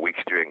couple of weeks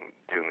during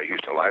the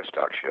Houston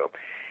Livestock Show.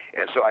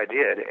 And so I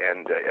did,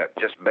 and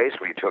just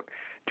basically took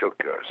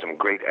some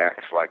great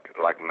acts like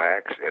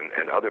Max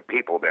and other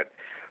people that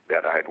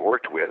I had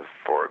worked with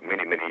for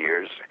many, many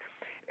years,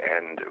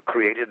 and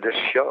created this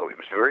show. It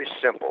was very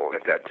simple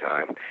at that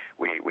time.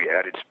 We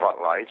added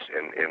spotlights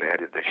and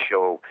added the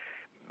show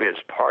biz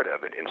part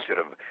of it instead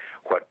of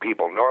what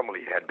people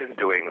normally had been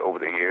doing over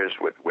the years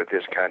with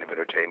this kind of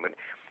entertainment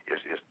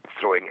is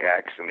throwing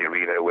acts in the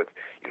arena with,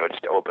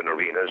 just open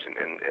arenas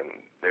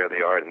and there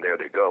they are and there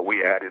they go.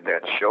 We added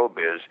that show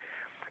biz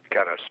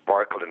kind of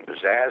sparkle and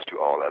pizzazz to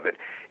all of it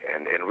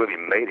and really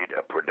made it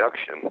a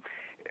production.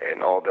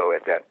 And although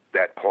at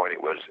that point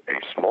it was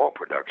a small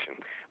production,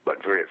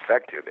 but very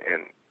effective,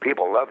 and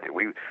people loved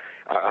it.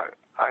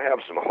 I have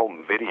some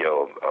home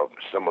video of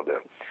some of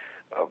the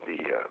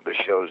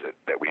shows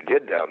that we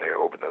did down there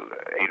over the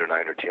 8 or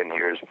 9 or 10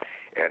 years,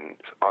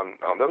 and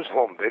on those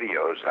home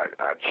videos,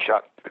 I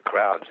shot the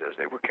crowds as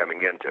they were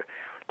coming in to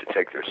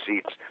take their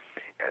seats,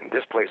 and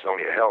this place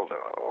only held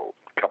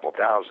a couple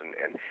thousand,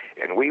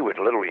 and we would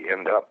literally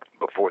end up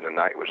before the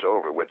night was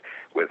over with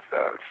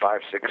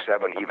 5, 6,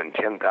 7, even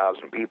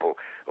 10,000 people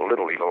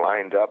literally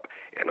lined up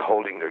and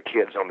holding their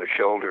kids on their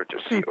shoulder to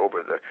see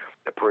over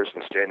the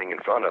person standing in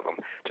front of them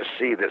to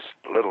see this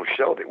little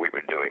show that we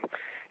were doing,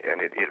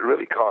 and it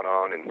really caught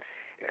on, and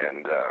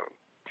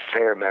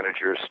fair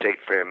managers, state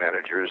fair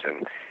managers,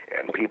 and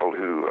people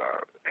who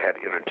had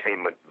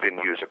entertainment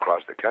venues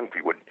across the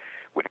country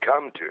would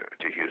come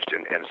to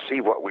Houston and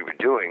see what we were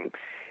doing,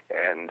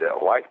 and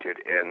liked it,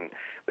 and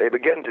they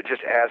began to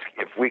just ask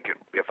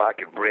if I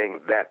could bring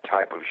that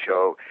type of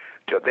show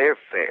to their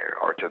fair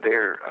or to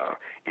their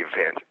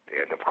event,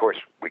 and of course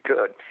we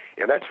could,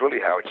 and that's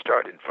really how it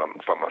started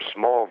from a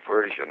small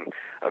version,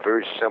 a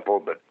very simple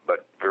but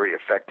very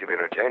effective,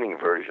 entertaining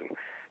version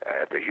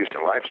at the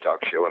Houston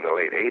Livestock Show in the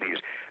late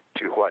 80s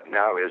to what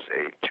now is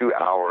a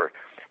 2-hour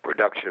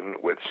production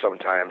with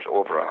sometimes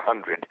over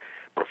 100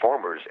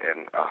 performers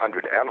and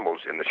 100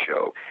 animals in the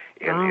show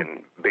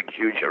in big,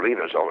 huge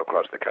arenas all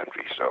across the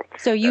country.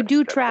 So you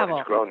do travel.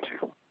 That's what it's grown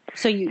to.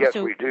 Yes,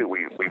 we do.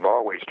 We've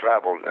always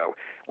traveled.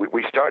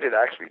 We started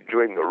actually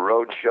doing the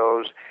road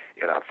shows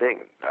in, I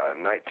think,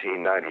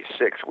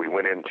 1996. We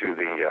went into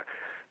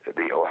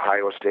the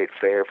Ohio State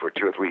Fair for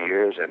 2 or 3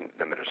 years and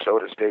the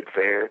Minnesota State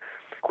Fair,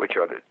 which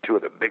are the two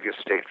of the biggest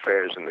state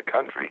fairs in the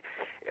country.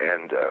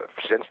 And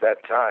since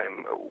that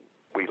time,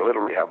 we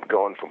literally have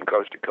gone from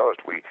coast to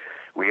coast.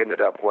 We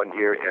ended up one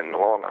year in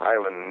Long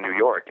Island, New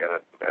York,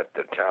 at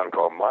the town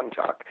called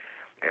Montauk,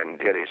 and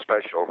did a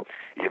special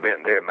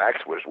event there.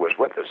 Max was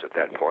with us at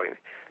that point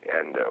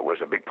and was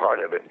a big part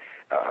of it.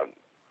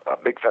 A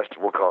big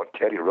festival called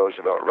Teddy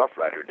Roosevelt Rough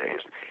Rider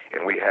Days,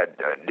 and we had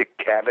Dick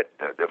Cavett,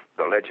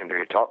 the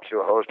legendary talk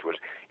show host, was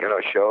in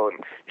our show,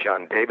 and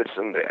John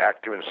Davidson, the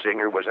actor and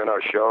singer, was in our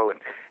show,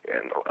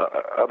 and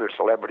other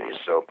celebrities.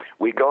 So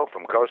we go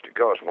from coast to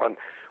coast.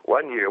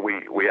 One year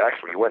we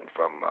actually went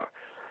from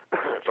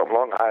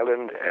Long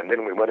Island, and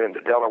then we went into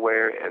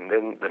Delaware, and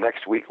then the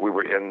next week we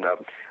were in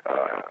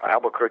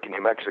Albuquerque,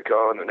 New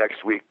Mexico, and the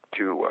next week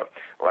to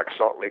like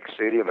Salt Lake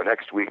City, and the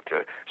next week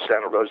to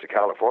Santa Rosa,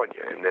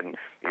 California, and then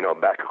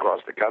back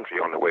across the country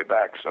on the way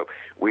back. So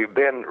we've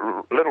been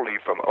literally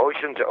from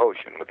ocean to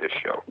ocean with this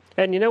show.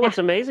 And what's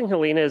amazing,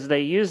 Helena, is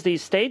they use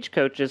these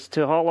stagecoaches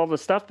to haul all the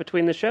stuff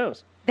between the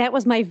shows. That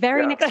was my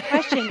very next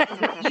question.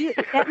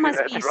 That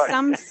must be right.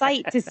 some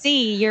sight to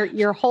see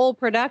your whole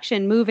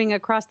production moving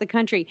across the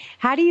country.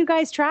 How do you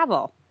guys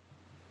travel?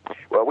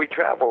 Well, we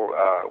travel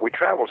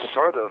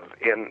sort of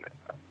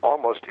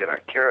almost in a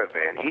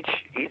caravan.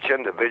 Each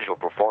individual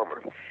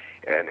performer,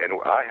 and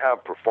I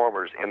have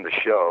performers in the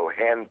show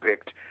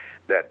handpicked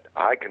that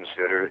I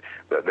consider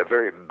the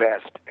very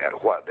best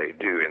at what they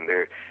do in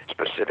their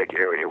specific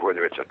area,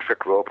 whether it's a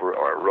trick roper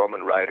or a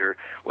Roman rider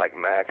like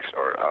Max,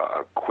 or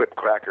a quip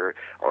cracker,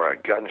 or a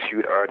gun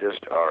shoot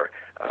artist, or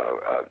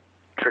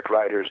trick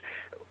riders.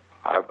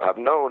 I've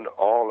known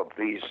all of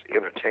these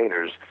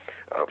entertainers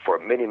for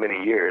many,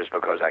 many years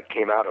because I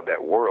came out of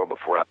that world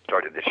before I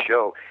started the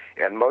show,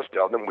 and most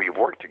of them we've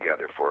worked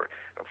together for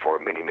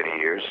many, many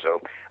years.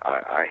 So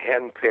I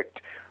handpicked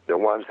the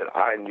ones that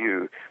I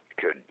knew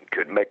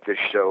could make this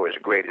show as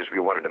great as we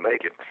wanted to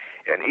make it.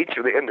 And each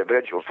of the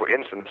individuals, for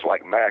instance,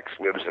 like Max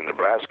lives in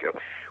Nebraska,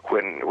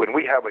 when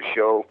we have a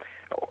show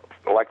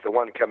like the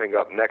one coming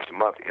up next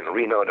month in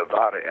Reno,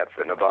 Nevada at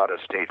the Nevada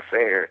State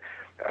Fair,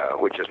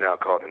 which is now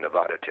called the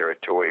Nevada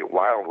Territory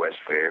Wild West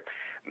Fair,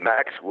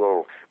 Max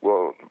will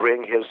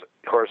bring his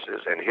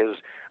horses and his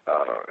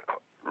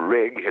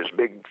rig, his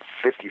big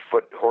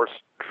 50-foot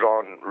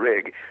horse-drawn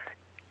rig,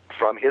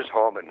 from his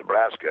home in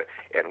Nebraska,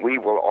 and we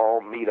will all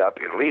meet up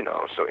in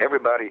Reno. So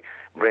everybody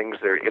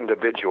brings their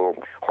individual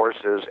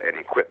horses and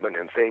equipment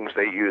and things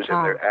they use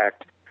in their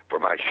act for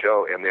my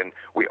show, and then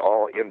we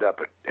all end up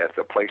at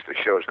the place the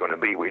show is going to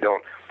be. We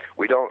don't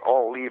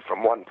all leave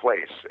from one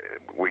place.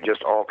 We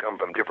just all come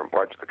from different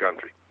parts of the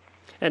country.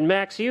 And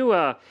Max,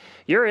 how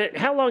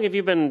long have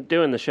you been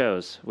doing the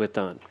shows with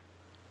Don?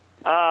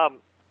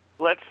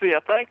 Let's see, I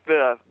think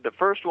the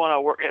first one I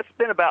worked, it's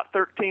been about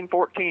 13,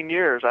 14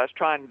 years. I was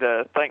trying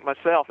to think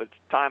myself.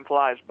 Time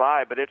flies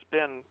by, but it's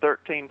been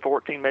 13,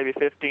 14, maybe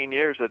 15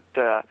 years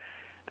that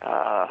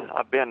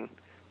I've been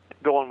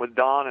going with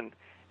Don, and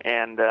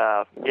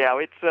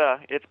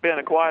it's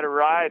been quite a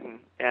ride,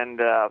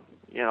 and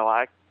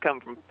I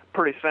come from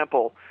pretty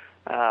simple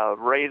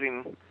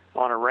raising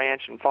on a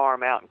ranch and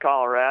farm out in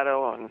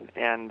Colorado,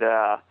 and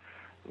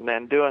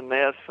then doing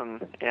this,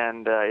 and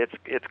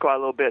it's quite a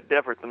little bit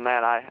different than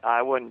that.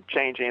 I wouldn't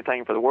change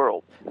anything for the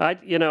world. I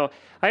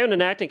owned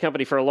an acting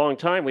company for a long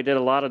time. We did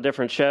a lot of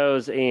different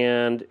shows,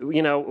 and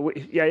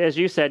as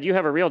you said, you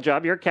have a real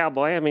job. You're a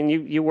cowboy. I mean,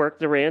 you work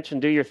the ranch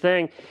and do your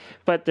thing,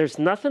 but there's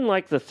nothing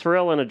like the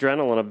thrill and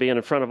adrenaline of being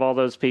in front of all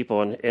those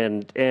people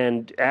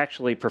and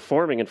actually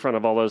performing in front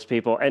of all those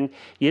people. And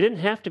you didn't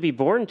have to be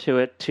born to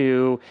it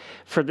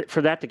for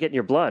that to get in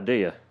your blood, do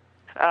you?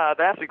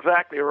 That's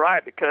exactly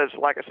right, because,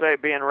 like I say,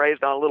 being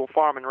raised on a little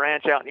farm and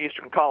ranch out in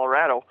eastern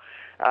Colorado,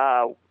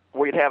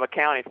 we'd have a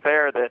county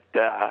fair that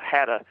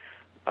had a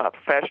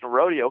professional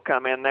rodeo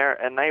come in there,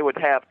 and they would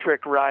have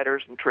trick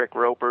riders and trick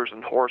ropers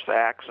and horse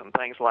acts and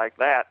things like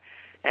that.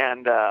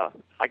 And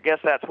I guess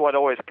that's what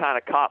always kind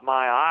of caught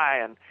my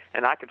eye,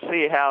 and I could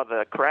see how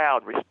the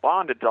crowd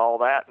responded to all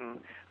that, and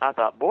I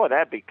thought, boy,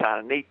 that'd be kind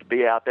of neat to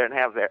be out there and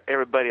have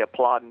everybody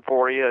applauding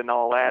for you and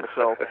all that.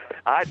 So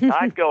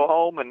I'd go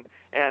home and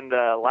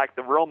like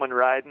the Roman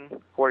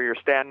riding, where you're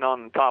standing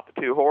on the top of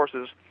two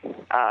horses.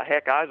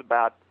 Heck, I was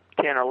about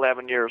 10 or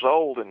 11 years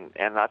old, and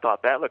I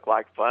thought that looked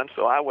like fun.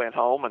 So I went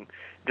home and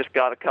just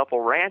got a couple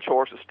ranch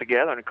horses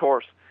together, and of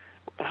course,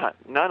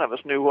 none of us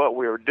knew what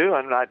we were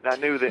doing. I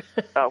knew that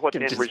what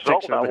the end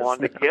result I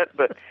wanted to get,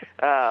 but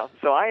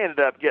so I ended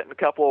up getting a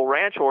couple of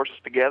ranch horses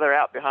together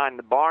out behind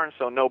the barn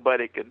so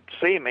nobody could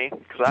see me.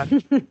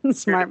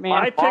 Smart man.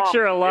 I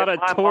picture a lot of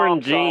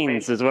torn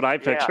jeans is what I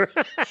picture.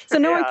 Yeah. So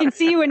no one can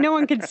see you and no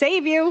one can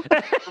save you.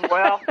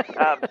 Well,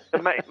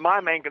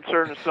 my main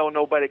concern is so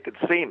nobody could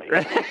see me.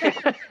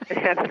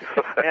 and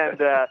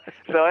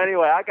so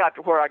anyway, I got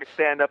to where I could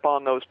stand up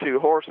on those two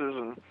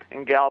horses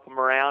and gallop them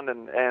around,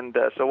 and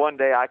so one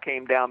day I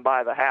came down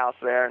by the house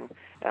there, and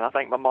I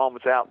think my mom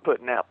was out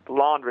putting out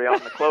laundry on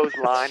the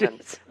clothesline,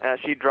 and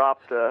she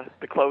dropped the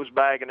clothes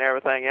bag and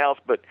everything else.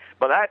 But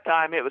by that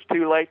time, it was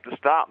too late to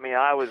stop me.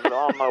 I was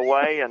on my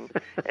way, and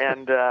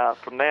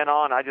from then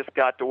on, I just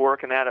got to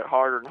working at it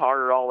harder and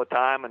harder all the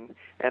time, and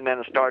then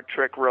I started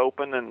trick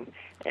roping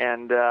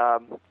and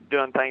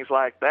doing things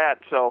like that.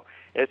 So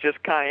it's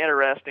just kind of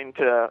interesting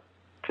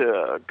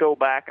to go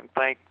back and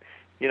think,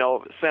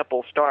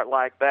 simple start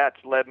like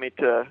that's led me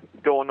to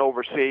going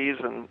overseas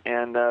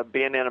and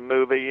being in a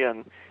movie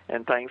and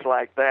things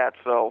like that.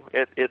 So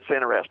it's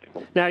interesting.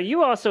 Now,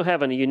 you also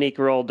have a unique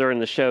role during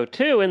the show,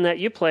 too, in that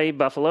you play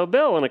Buffalo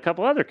Bill and a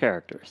couple other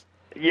characters.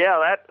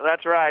 Yeah,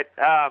 that's right.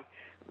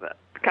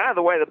 Kind of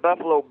the way the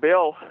Buffalo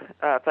Bill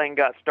thing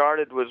got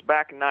started was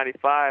back in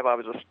 '95. I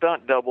was a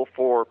stunt double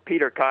for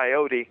Peter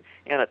Coyote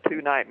in a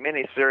 2-night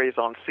miniseries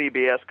on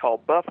CBS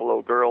called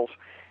Buffalo Girls.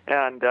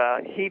 And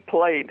he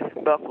played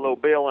Buffalo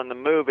Bill in the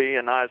movie,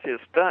 and I was his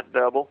stunt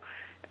double.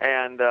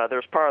 And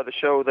there's part of the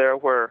show there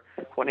where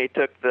when he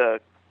took the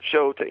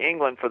show to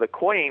England for the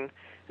Queen,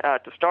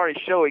 to start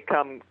his show, he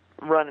come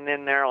running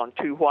in there on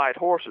 2 white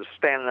horses,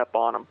 standing up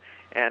on them.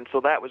 And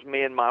so that was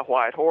me and my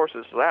white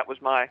horses. So that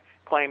was my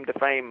claim to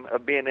fame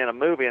of being in a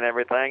movie and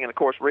everything. And, of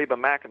course, Reba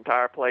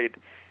McEntire played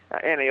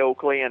Annie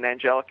Oakley, and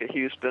Angelica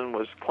Houston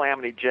was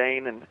Calamity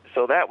Jane. And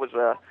so that was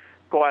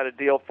quite a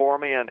deal for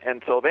me.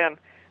 And so then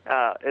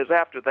it was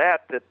after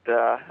that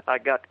I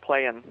got to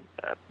playing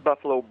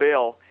Buffalo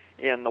Bill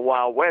in the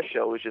Wild West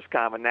show. It was just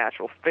kind of a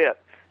natural fit.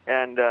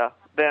 And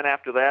then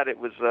after that, it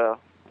was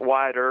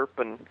Wyatt Earp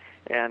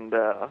and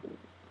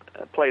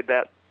played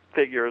that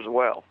figure as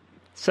well.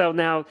 So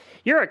now,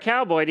 you're a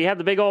cowboy. Do you have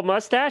the big old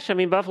mustache? I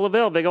mean, Buffalo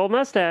Bill, big old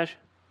mustache.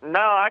 No,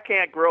 I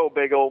can't grow a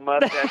big old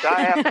mustache.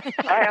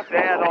 I have to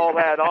add all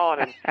that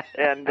on,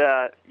 and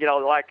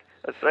like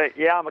I say,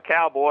 yeah, I'm a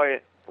cowboy.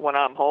 When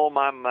I'm home,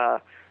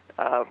 I'm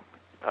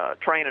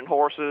training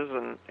horses,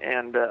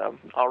 and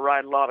I'll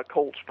ride a lot of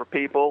colts for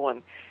people,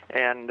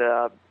 and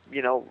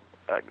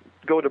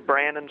go to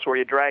Brandon's where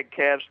you drag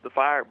calves to the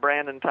fire at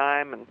Brandon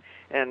time,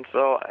 and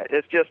so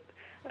it's just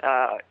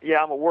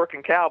I'm a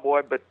working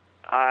cowboy, but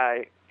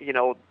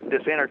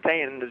this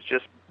entertaining has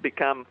just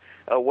become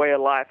a way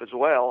of life as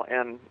well,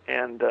 and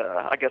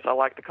I guess I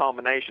like the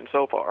combination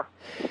so far.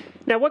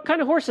 Now, what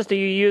kind of horses do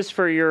you use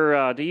for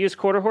your? Do you use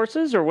quarter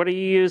horses, or what do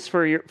you use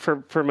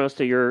for most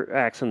of your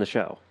acts in the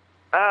show?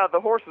 The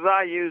horses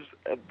I use,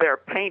 they're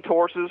paint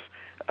horses,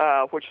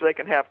 which they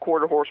can have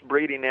quarter horse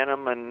breeding in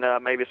them and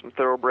maybe some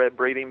thoroughbred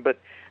breeding. But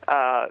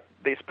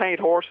these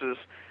paint horses,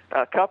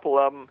 a couple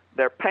of them,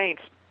 they're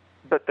paints,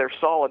 but they're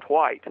solid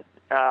white.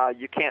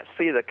 You can't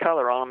see the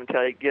color on them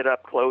until you get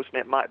up close, and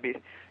it might be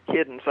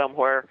hidden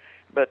somewhere.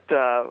 But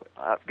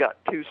I've got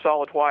 2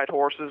 solid white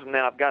horses, and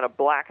then I've got a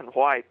black and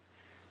white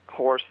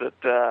horse that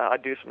I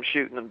do some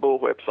shooting and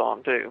bullwhips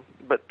on too.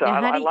 But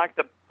I like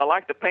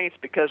the paints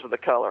because of the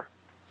color.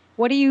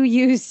 What do you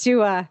use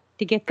to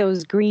get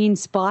those green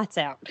spots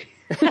out?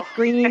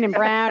 Green and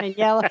brown and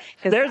yellow.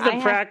 There's the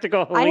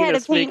practical Helena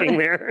speaking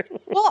there.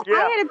 Well, yeah.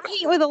 I had to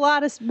paint with a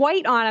lot of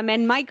white on him,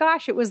 and my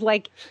gosh, it was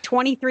like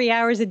 23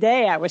 hours a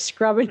day I was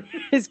scrubbing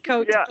his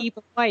coat to keep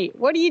it white.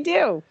 What do you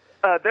do?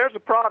 There's a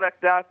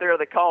product out there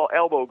they call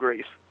elbow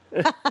grease.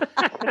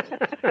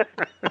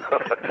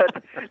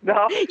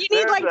 No, you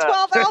need like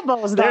 12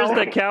 elbows, though. There's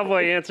the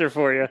cowboy answer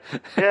for you.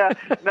 Yeah,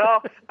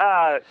 no,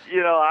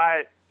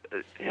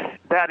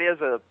 that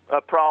is a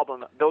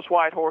problem. Those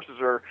white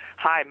horses are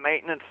high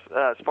maintenance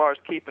as far as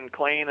keeping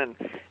clean, and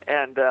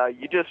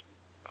you just,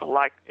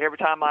 like, every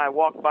time I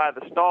walk by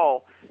the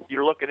stall,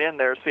 you're looking in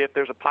there to see if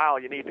there's a pile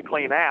you need to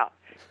clean out,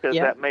 because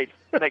that makes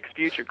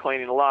future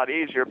cleaning a lot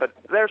easier. But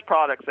there's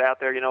products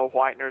out there,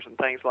 whiteners and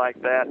things like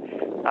that,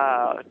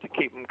 to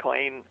keep them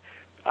clean.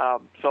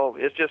 So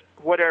it's just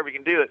whatever you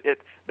can do.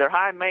 They're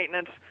high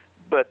maintenance,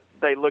 but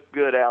they look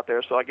good out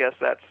there. So I guess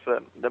that's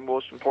the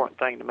most important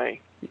thing to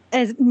me.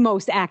 As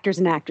most actors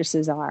and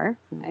actresses are,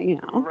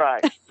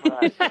 Right.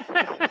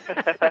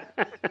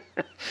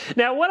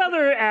 Now, what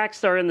other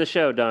acts are in the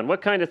show, Don?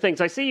 What kind of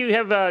things? I see you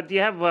have. Do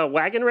you have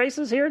wagon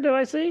races here? Do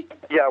I see?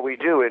 Yeah, we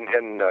do.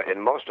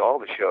 In most all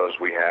the shows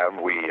we have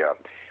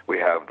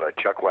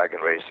chuck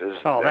wagon races.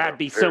 Oh, that'd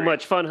be so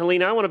much fun,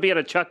 Helena. I want to be in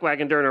a chuck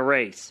wagon during a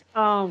race.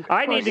 Oh,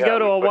 I need to go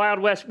to a Wild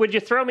West. Would you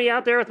throw me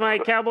out there with my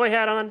cowboy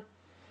hat on?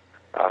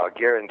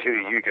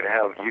 Guarantee you can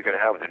have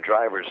the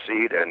driver's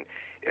seat, and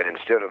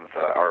instead of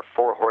our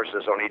 4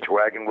 horses on each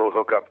wagon, we'll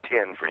hook up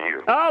 10 for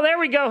you. Oh, there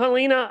we go,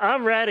 Helena.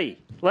 I'm ready.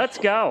 Let's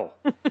go.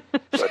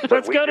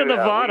 Let's go to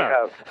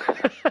Nevada.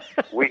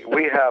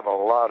 We have a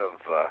lot of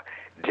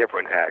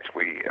different acts.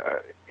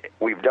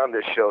 We've done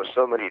this show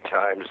so many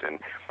times and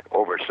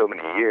over so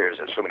many years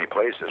at so many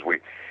places.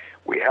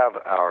 We have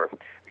our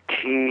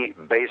key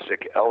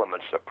basic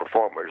elements of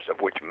performers,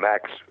 of which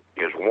Max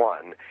is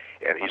one,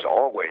 and he's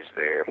always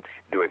there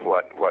doing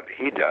what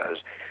he does,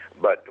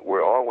 but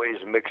we're always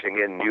mixing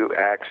in new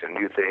acts and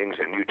new things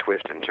and new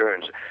twists and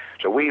turns.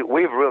 So we've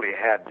really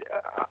had,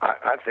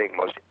 I think,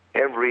 most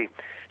every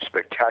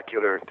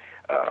spectacular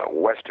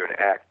Western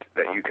act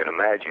that you can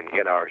imagine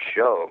in our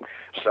show.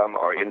 Some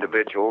are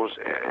individuals,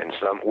 and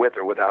some with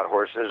or without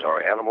horses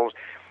or animals.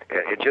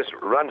 It just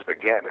runs the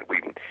gamut.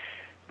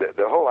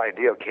 The whole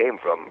idea came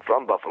from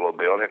Buffalo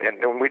Bill,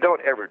 and we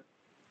don't ever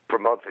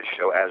promote this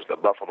show as the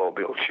Buffalo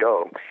Bill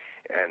Show.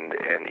 And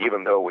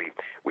even though we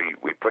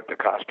put the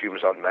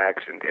costumes on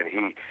Max and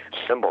he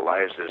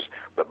symbolizes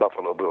the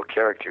Buffalo Bill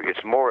character,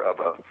 it's more of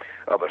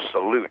a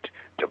salute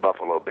to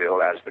Buffalo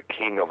Bill as the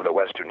king of the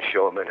Western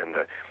showman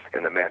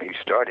and the man who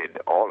started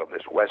all of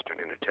this Western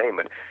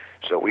entertainment.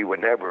 So we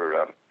would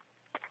never,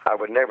 I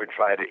would never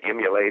try to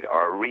emulate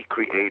or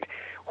recreate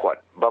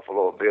what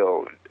Buffalo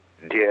Bill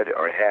did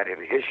or had in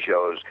his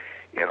shows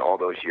in all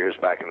those years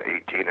back in the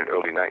 18 and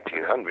early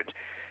 1900s.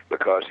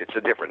 Because it's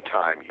a different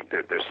time.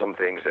 There's some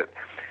things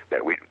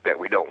that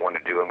we don't want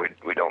to do and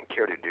we don't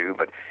care to do,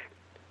 but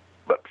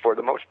for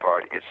the most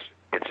part,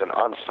 it's an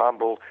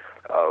ensemble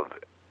of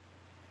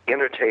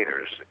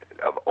entertainers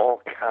of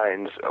all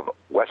kinds of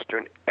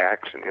Western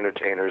acts and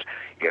entertainers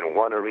in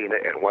one arena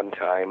at one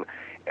time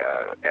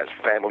as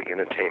family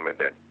entertainment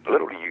that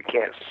literally you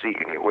can't see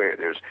anywhere.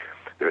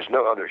 There's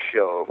no other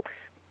show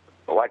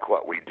like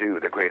what we do,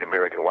 the Great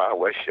American Wild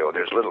West Show.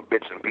 There's little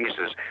bits and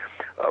pieces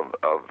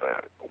of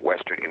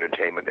Western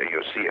entertainment that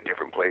you'll see at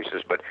different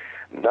places, but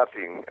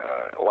nothing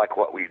like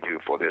what we do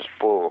for this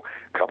full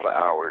couple of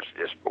hours,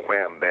 just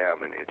wham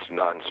bam, and it's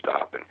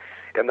nonstop.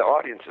 And the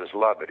audiences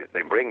love it.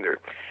 They bring their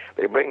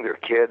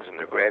kids and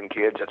their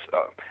grandkids. It's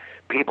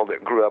people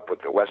that grew up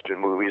with the Western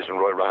movies and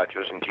Roy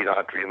Rogers and Gene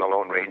Autry and the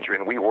Lone Ranger,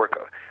 and we work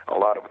a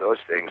lot of those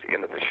things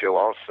into the show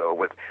also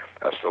with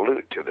a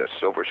salute to the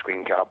Silver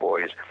Screen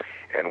Cowboys.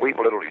 And we've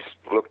literally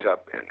looked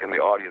up in the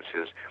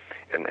audiences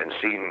and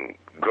seen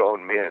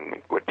grown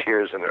men with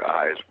tears in their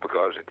eyes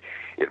because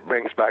it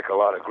brings back a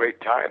lot of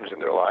great times in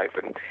their life,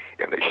 and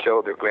they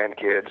show their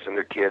grandkids and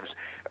their kids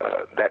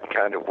that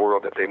kind of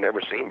world that they've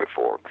never seen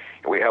before.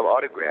 And we have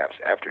autographs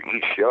after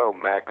each show.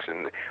 Max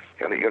and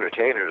the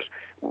entertainers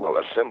will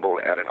assemble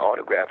at an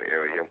autograph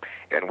area,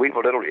 and we've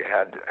literally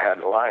had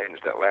lines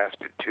that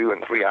lasted 2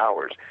 and 3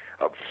 hours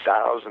of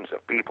thousands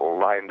of people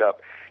lined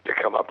up to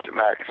come up to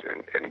Max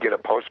and get a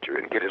poster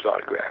and get his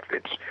autograph.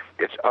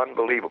 It's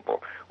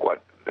unbelievable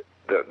what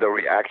the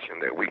reaction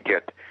that we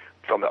get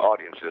from the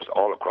audiences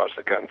all across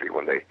the country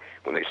when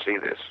they see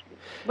this.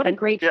 What a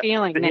great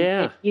feeling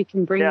that you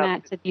can bring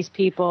that to these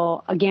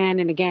people again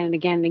and again and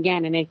again and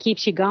again, and it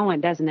keeps you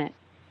going, doesn't it?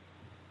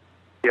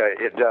 Yeah,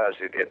 it does.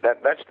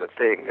 That's the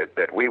thing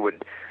that we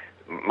would.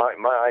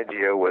 My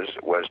idea was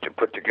to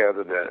put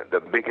together the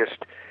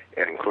biggest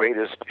and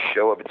greatest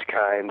show of its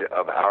kind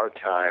of our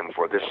time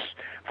for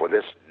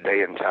this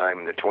day and time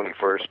in the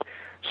 21st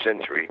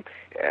century,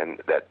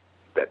 and that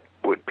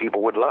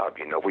people would love.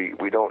 You know,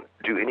 we don't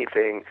do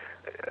anything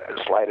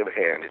sleight of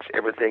hand.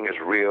 Everything is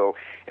real,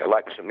 and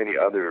like so many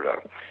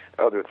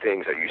other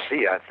things that you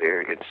see out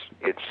there,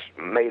 it's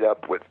made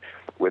up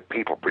with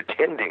people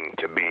pretending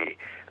to be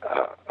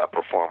a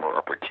performer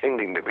or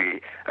pretending to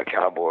be a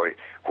cowboy,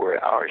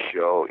 where our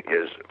show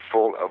is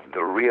full of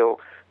the real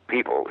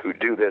people who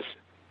do this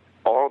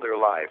all their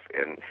life,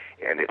 and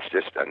it's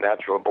just a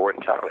natural born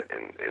talent,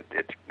 and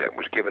that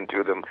was given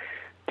to them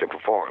to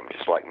perform,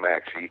 just like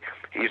Max.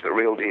 He's the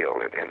real deal,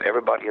 and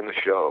everybody in the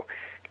show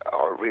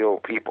are real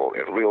people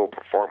and real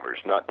performers,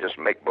 not just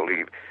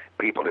make-believe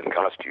people in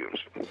costumes.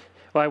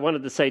 Well, I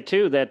wanted to say,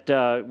 too,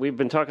 that we've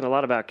been talking a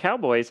lot about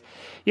cowboys.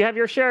 You have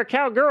your share of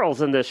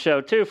cowgirls in this show,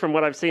 too, from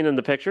what I've seen in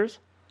the pictures.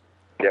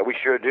 Yeah, we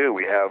sure do.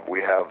 We have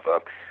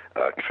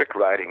trick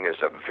riding is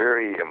a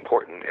very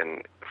important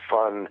and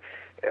fun,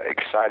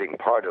 exciting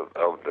part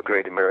of the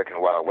Great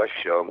American Wild West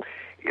Show.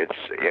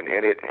 And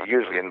it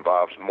usually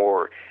involves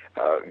more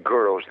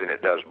girls than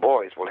it does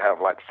boys. We'll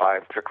have like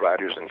 5 trick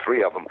riders, and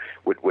 3 of them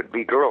would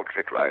be girl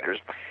trick riders,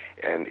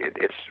 and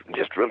it's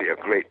just really a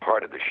great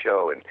part of the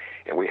show.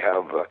 And we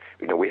have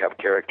we have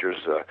characters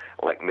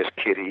like Miss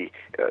Kitty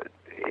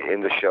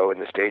in the show, in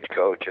the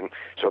stagecoach, and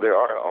so there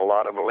are a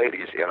lot of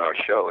ladies in our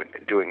show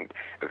doing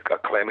a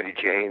Calamity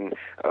Jane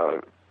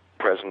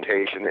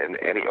presentation and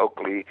Annie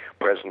Oakley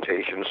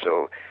presentation.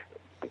 So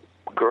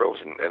girls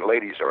and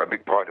ladies are a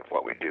big part of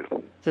what we do.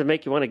 Does it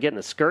make you want to get in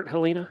a skirt,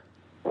 Helena?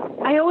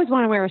 I always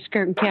want to wear a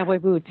skirt and cowboy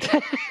boots.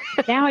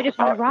 Now I just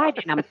want to ride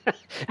in them.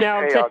 Now,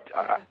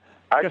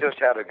 I just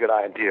had a good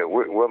idea.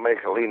 We'll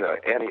make Helena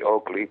Annie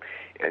Oakley,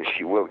 and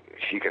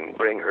she can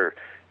bring her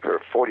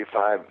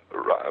 45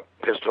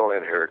 pistol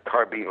and her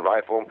carbine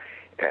rifle,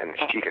 and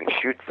she can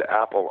shoot the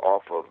apple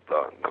off of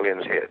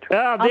Glenn's head.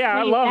 Oh, yeah,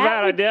 I love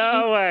that idea.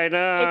 Oh, wait,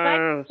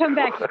 no. If I come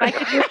back, if I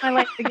could use my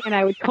legs again,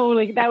 I would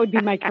totally, that would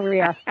be my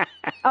career.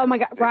 Oh, my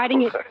God,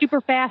 riding at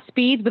super fast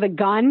speeds with a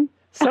gun.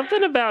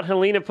 Something about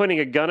Helena putting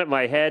a gun at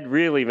my head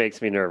really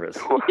makes me nervous.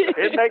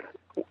 It makes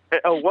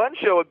one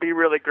show would be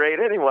really great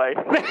anyway.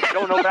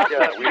 Don't know about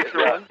that.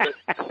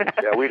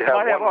 We'd have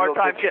might have a hard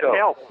time getting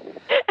help.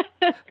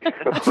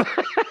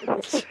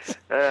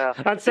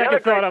 On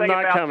second thought, I'm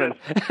not coming.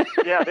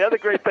 The other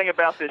great thing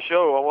about this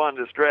show I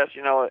wanted to stress,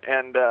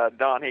 and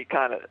Don, he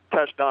kind of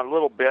touched on a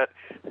little bit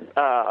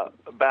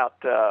about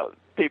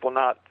people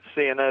not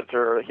seeing it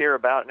or hear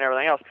about it and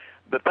everything else.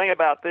 The thing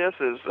about this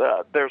is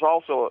there's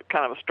also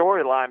kind of a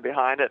storyline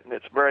behind it, and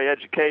it's very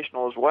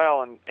educational as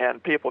well,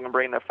 and people can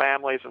bring their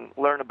families and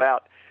learn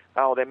about,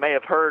 they may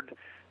have heard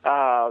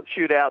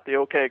shoot out the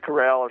OK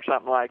Corral or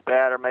something like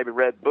that, or maybe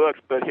read books.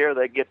 But here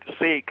they get to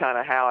see kind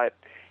of how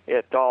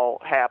it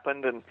all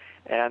happened, and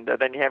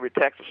then you have your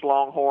Texas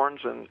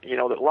Longhorns, and you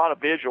know, a lot of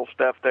visual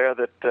stuff there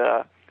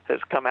that has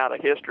come out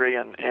of history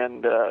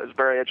and is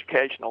very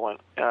educational, and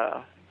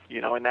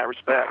you know, in that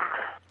respect.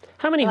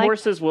 How many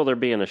horses will there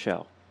be in the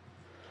show?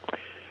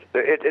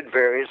 It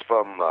varies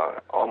from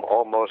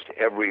almost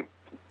every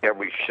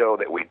show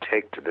that we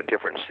take to the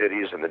different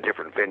cities and the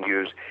different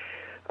venues.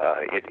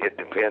 It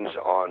depends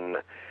on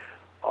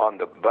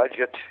the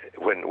budget.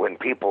 When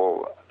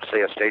people,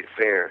 say, a state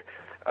fair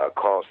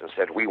calls and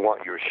said, we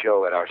want your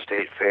show at our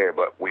state fair,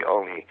 but we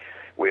only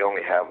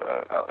have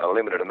a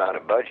limited amount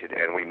of budget,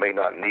 and we may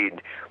not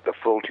need the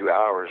full 2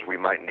 hours. We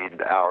might need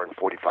the hour and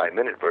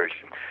 45-minute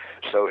version.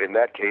 So in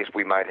that case,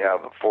 we might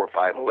have 4 or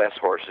 5 less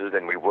horses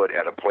than we would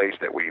at a place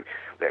that we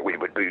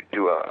would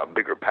do a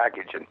bigger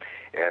package and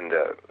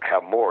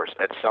have more.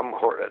 At some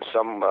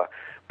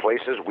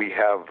places, we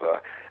have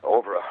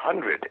over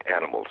 100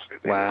 animals,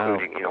 wow,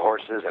 including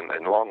horses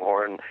and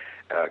longhorn,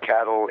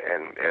 cattle,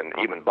 and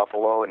even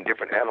buffalo and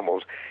different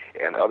animals.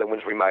 And other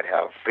ones we might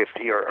have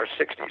 50 or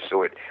 60.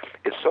 So it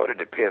sort of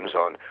depends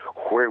on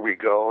where we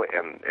go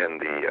and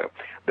the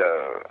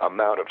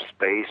amount of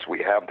space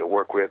we have to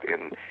work with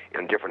in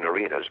different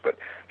arenas. But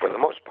for the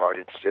most part,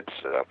 it's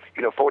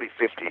 40,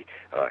 50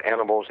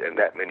 animals and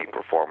that many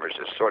performers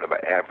is sort of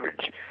an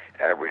average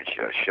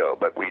show.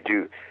 But we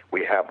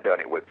have done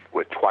it with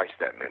twice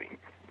that many.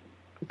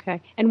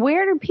 Okay. And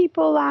where do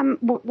people,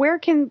 where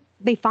can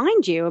they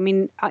find you? I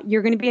mean,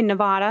 you're going to be in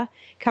Nevada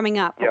coming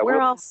up. But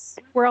where else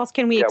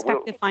can we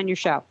expect to find your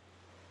show?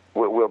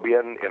 We'll be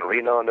in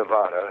Reno,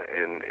 Nevada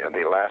in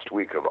the last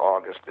week of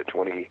August, the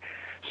 26th,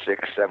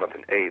 7th,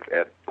 and 8th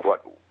at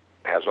what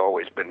has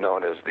always been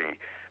known as the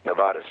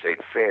Nevada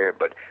State Fair,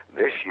 but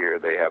this year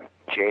they have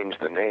changed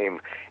the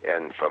name,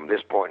 and from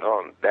this point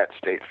on, that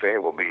state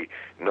fair will be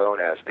known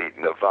as the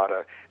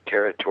Nevada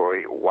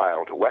Territory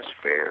Wild West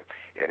Fair,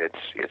 and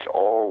it's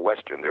all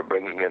Western. They're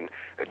bringing in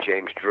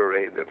James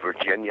Drury, the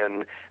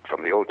Virginian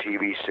from the old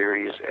TV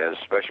series, as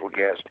special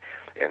guest,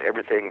 and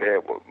everything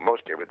there,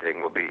 most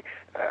everything will be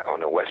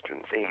on a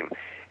Western theme.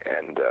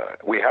 And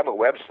we have a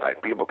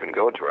website. People can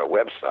go to our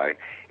website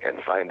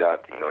and find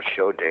out,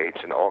 show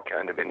dates and all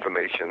kind of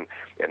information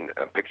and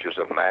pictures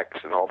of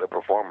Max and all the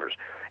performers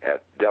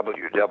at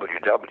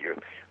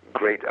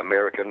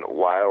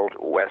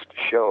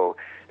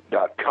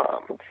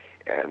www.greatamericanwildwestshow.com.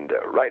 And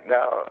right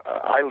now,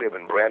 I live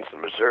in Branson,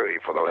 Missouri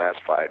for the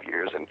last 5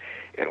 years, and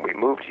we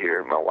moved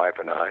here, my wife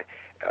and I,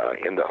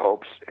 in the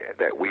hopes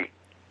that we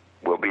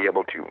will be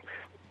able to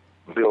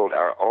build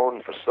our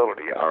own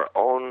facility, our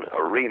own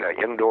arena,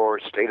 indoor,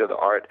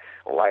 state-of-the-art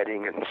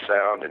lighting and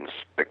sound and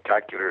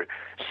spectacular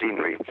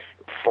scenery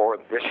for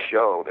this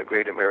show, the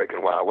Great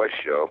American Wild West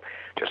Show,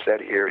 to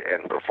sit here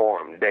and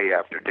perform day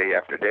after day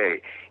after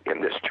day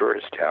in this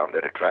tourist town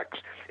that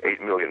attracts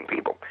 8 million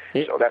people.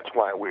 Yeah. So that's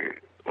why we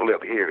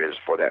live here, is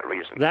for that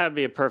reason. That would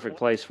be a perfect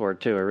place for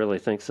it, too. I really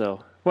think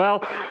so.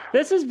 Well,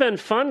 this has been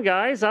fun,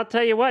 guys. I'll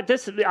tell you what.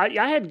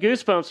 I had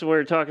goosebumps when we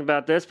were talking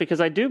about this because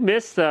I do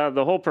miss the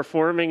whole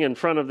performing in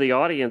front of the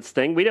audience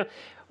thing. We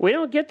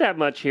don't get that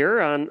much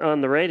here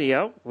on the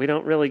radio. We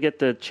don't really get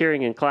the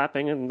cheering and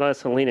clapping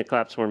unless Helena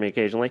claps for me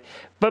occasionally.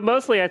 But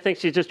mostly, I think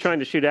she's just trying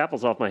to shoot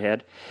apples off my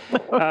head.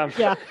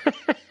 Yeah,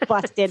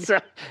 busted.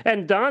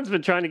 And Don's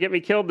been trying to get me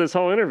killed this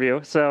whole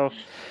interview. So.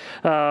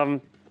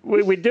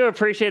 We do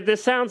appreciate it.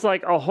 This sounds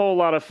like a whole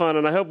lot of fun,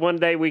 and I hope one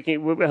day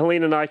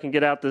Helena and I can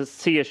get out to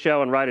see a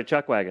show and ride a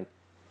chuck wagon.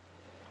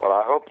 Well,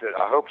 I hope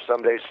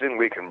someday soon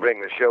we can bring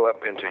the show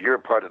up into your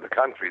part of the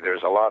country.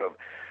 There's a lot of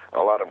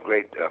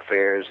great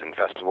fairs and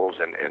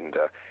festivals and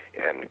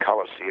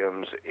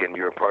coliseums in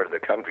your part of the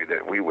country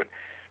that we would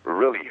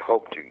really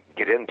hope to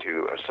get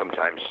into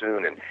sometime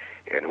soon. And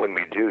when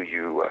we do,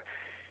 you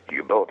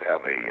both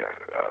have a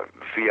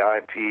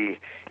VIP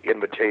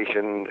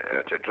invitation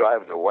to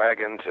drive the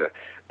wagon,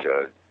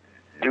 to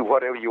do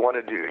whatever you want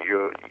to do.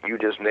 You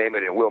just name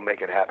it, and we'll make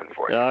it happen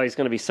for you. Oh, he's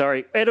going to be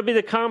sorry. It'll be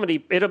the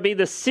comedy. It'll be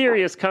the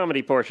serious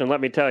comedy portion, let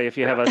me tell you, if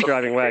you have us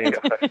driving wagons.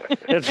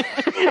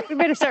 We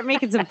better start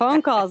making some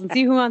phone calls and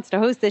see who wants to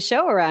host this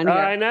show around here.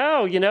 I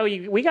know.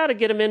 We got to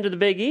get him into the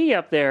Big E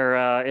up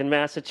there in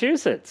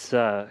Massachusetts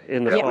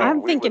in the fall.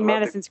 I'm thinking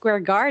Madison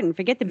Square Garden.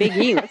 Forget the Big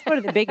E. Let's go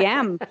to the Big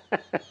M.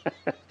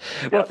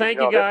 Well, thank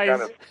you,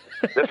 guys.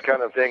 This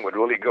kind of thing would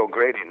really go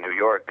great in New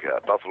York.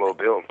 Buffalo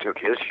Bill took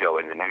his show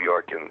into New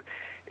York in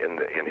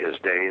his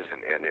days,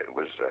 and it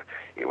was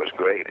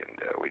great. And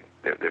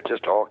there's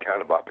just all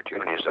kind of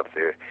opportunities up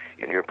there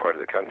in your part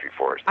of the country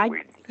for us.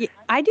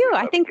 I do.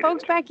 I think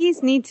folks back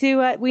east need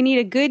to. We need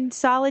a good,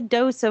 solid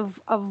dose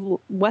of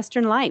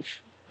Western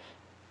life.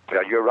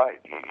 Yeah, you're right.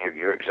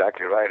 You're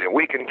exactly right, and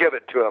we can give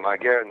it to them. I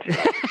guarantee.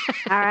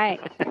 All right.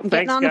 I'm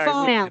Thanks, on guys. the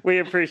phone now. We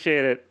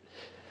appreciate it.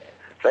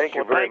 Thank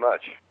you very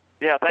much.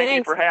 Yeah, thank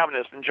you for having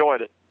us.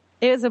 Enjoyed it.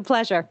 It was a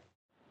pleasure.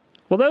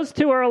 Well, those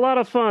two are a lot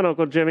of fun,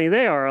 Uncle Jimmy.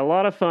 They are a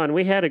lot of fun.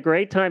 We had a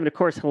great time. And, of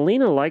course,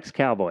 Helena likes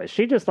cowboys.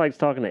 She just likes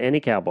talking to any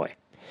cowboy.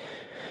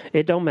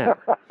 It don't matter.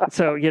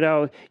 So,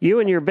 you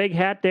and your big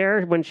hat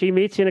there, when she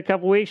meets you in a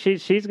couple weeks,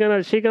 she's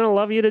gonna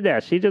love you to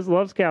death. She just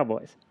loves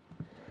cowboys.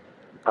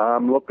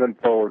 I'm looking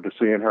forward to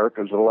seeing her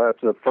because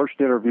the first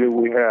interview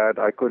we had,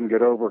 I couldn't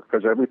get over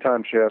because every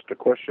time she asked a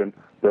question,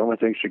 the only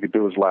thing she could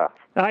do was laugh.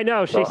 I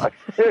know. She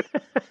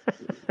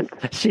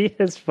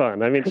is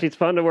fun. I mean, she's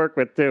fun to work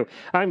with, too.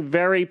 I'm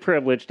very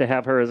privileged to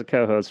have her as a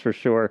co-host, for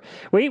sure.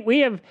 We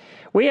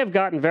have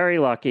gotten very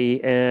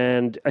lucky,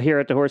 and here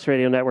at the Horse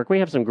Radio Network, we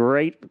have some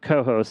great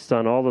co-hosts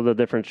on all of the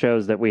different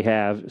shows that we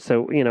have.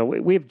 So,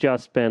 we've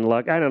just been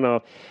lucky. I don't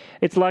know.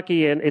 It's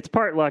lucky, and it's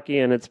part lucky,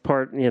 and it's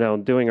part,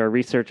 doing our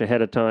research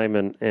ahead of time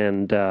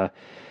and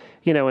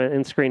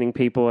screening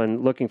people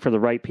and looking for the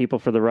right people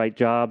for the right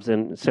jobs.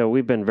 And so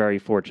we've been very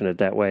fortunate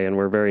that way, and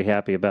we're very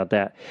happy about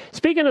that.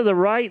 Speaking of the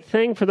right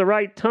thing for the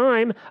right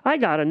time, I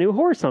got a new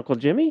horse, Uncle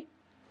Jimmy.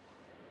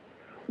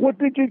 What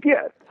did you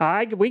get?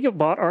 We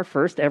bought our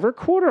first ever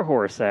quarter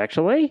horse,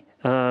 actually.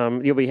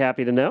 You'll be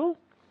happy to know.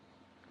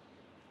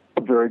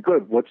 Very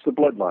good. What's the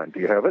bloodline?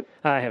 Do you have it?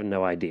 I have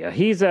no idea.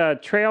 He's a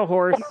trail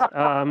horse.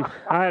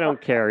 I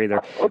don't care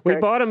either. Okay. We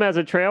bought him as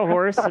a trail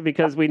horse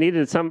because we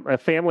needed a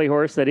family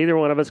horse that either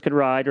one of us could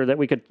ride or that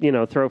we could,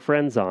 throw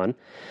friends on.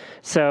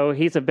 So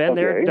he's a been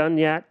there, done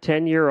yet,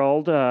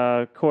 10-year-old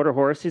quarter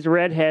horse. He's a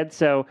redhead,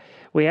 so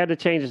we had to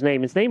change his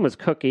name. His name was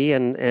Cookie,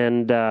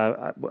 and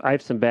I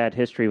have some bad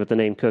history with the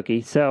name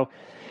Cookie.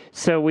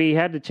 So we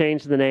had to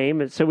change the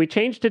name. So we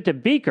changed it to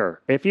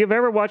Beaker. If you've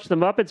ever watched The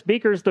Muppets,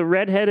 Beaker's the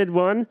redheaded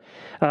one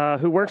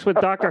who works with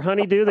Dr.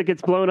 Honeydew that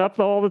gets blown up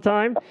all the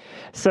time.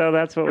 So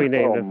that's what we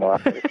named him.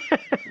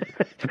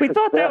 We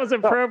thought that was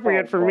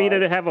appropriate for me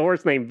to have a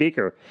horse named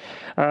Beaker.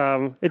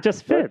 It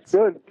just fits.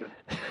 That's good.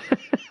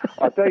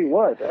 I'll tell you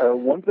what,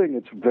 one thing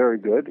that's very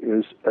good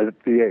is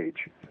at the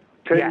age,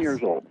 10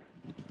 years old.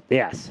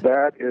 Yes.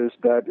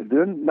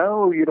 Then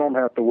now you don't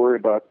have to worry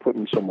about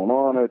putting someone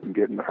on it and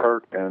getting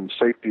hurt, and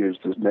safety is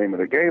the name of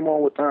the game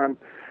all the time.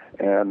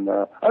 And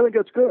I think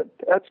that's good.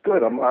 That's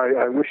good.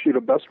 I wish you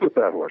the best with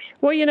that horse.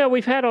 Well,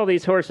 we've had all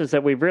these horses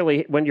that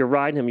when you're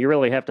riding them, you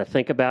really have to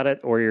think about it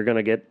or you're going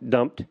to get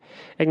dumped.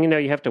 And,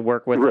 you have to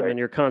work with them and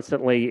you're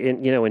constantly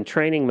in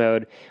training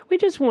mode. We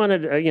just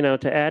wanted,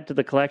 to add to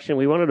the collection.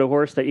 We wanted a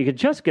horse that you could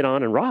just get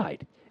on and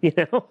ride,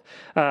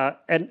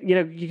 and,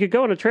 you could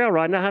go on a trail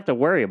ride and not have to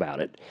worry about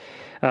it.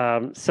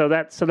 So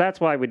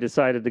that's why we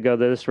decided to go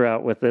this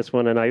route with this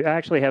one. And I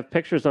actually have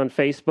pictures on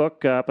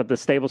Facebook up at the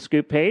Stable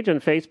Scoop page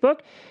on Facebook.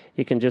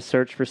 You can just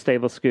search for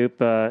Stable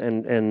Scoop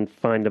and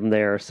find them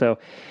there. So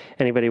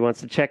anybody wants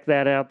to check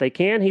that out, they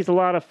can. He's a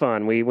lot of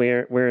fun.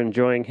 We're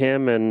enjoying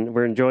him, and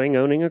we're enjoying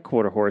owning a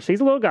quarter horse. He's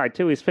a little guy,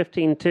 too. He's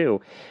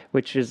 15'2",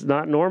 which is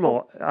not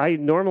normal. I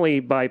normally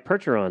buy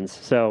Percherons,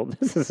 so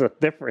this is a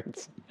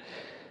difference.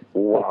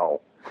 Wow.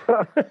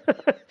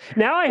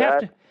 Now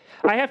I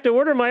have to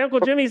order my Uncle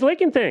Jimmy's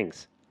licking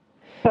things.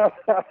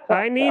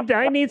 I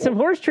need some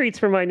horse treats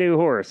for my new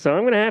horse, so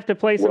I'm going to have to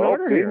place an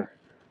order here.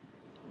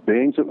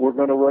 Being that we're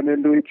going to run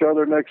into each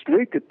other next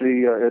week at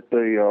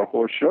the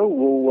horse show,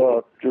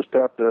 we'll just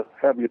have to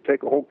have you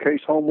take a whole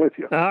case home with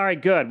you. All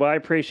right, good. Well, I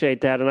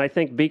appreciate that, and I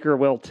think Beaker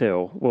will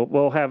too.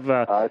 We'll have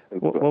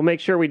we'll make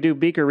sure we do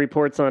Beaker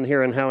reports on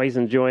here and how he's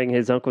enjoying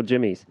his Uncle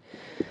Jimmy's.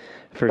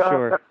 For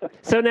sure.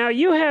 So now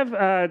you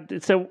have,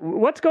 so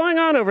what's going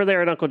on over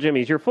there at Uncle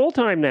Jimmy's? You're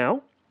full-time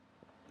now.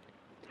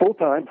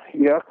 Full-time,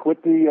 yeah.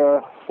 Quit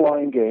the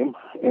flying game.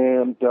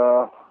 And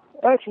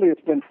actually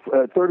it's been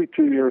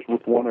 32 years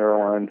with one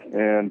airline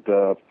and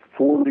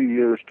 40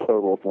 years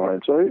total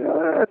flying.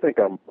 So I think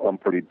I'm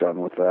pretty done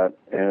with that.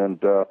 And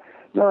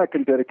now I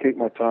can dedicate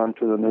my time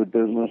to the new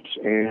business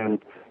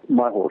and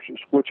my horses,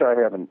 which I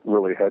haven't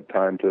really had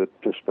time to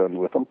spend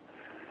with them.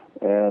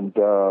 And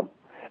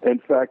in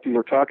fact, you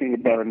were talking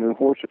about a new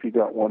horse, if you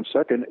got 1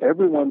 second.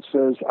 Everyone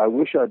says, I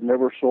wish I'd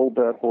never sold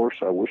that horse.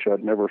 I wish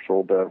I'd never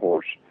sold that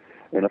horse.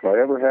 And if I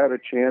ever had a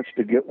chance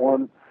to get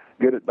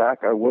it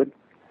back, I would.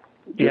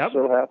 Just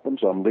so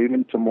happens I'm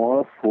leaving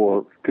tomorrow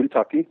for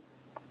Kentucky,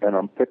 and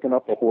I'm picking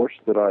up a horse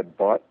that I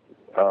bought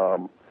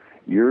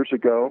years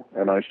ago,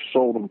 and I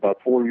sold him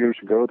about 4 years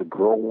ago. The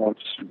girl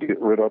wants to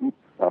get rid of him.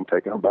 I'm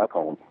taking him back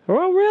home.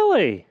 Oh,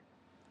 really?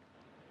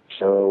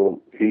 So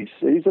he's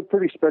a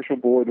pretty special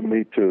boy to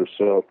me, too.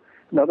 So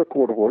another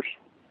quarter horse.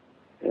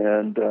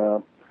 And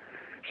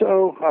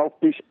so I'll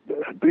be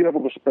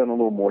able to spend a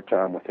little more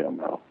time with him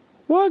now.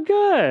 Well,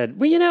 good.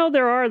 Well,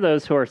 there are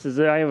those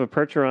horses. I have a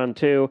Percheron,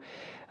 too,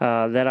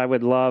 that I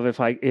would love if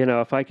I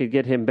could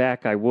get him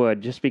back, I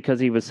would, just because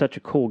he was such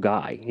a cool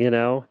guy,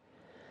 Yeah.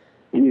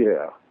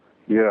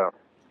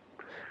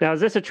 Now,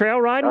 is this a trail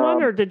ride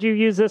one, or did you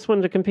use this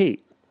one to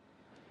compete?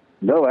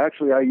 No,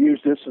 actually, I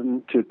used this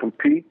to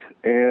compete,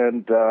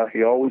 and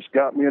he always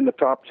got me in the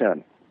top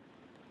 10.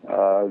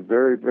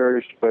 Very,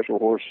 very special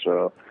horse.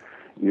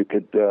 You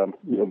could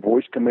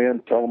voice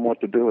command, tell him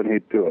what to do, and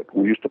he'd do it.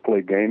 We used to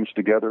play games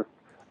together.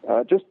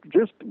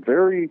 Just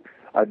very.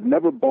 I'd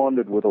never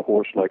bonded with a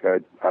horse like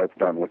I've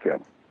done with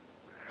him.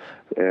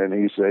 And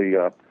he's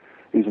an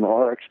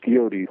RX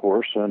Coyote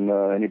horse, and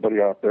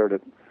anybody out there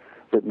that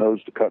that knows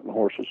the cutting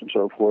horses and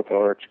so forth.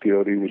 Our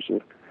ex-Coyote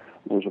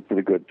was a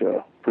pretty good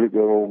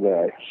old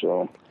guy.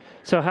 So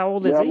how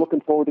old is he? I'm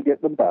looking forward to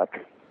getting him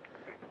back.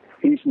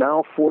 He's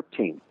now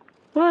 14.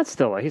 Well,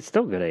 he's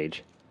still good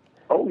age.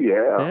 Oh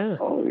yeah.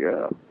 Oh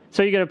yeah.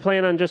 So you're going to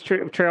plan on just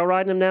trail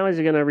riding him now? Is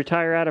he going to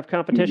retire out of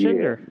competition?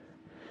 Yeah. Or?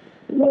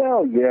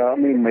 Well, yeah. I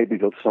mean, maybe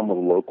to some of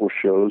the local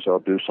shows, I'll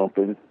do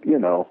something.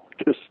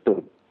 Just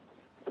to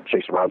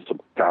chase around some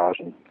cows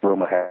and throw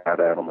my hat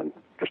at them and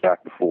just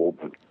act a fool.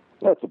 But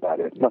that's about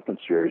it. Nothing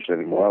serious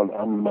anymore.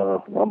 I'm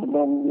a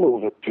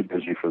little bit too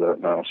busy for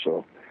that now.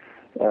 So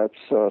that's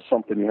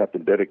something you have to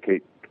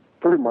dedicate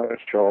pretty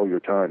much all your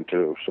time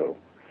to. So,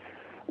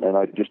 and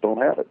I just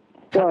don't have it.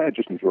 I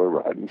just enjoy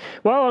riding.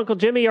 Well, Uncle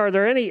Jimmy, are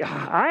there any...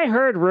 I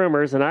heard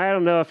rumors, and I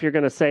don't know if you're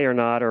going to say or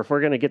not, or if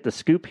we're going to get the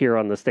scoop here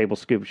on the Stable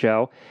Scoop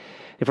Show.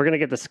 If we're going to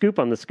get the scoop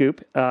on the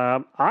scoop.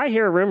 I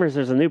hear rumors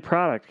there's a new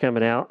product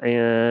coming out,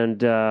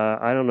 and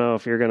I don't know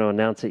if you're going to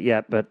announce it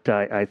yet, but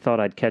I thought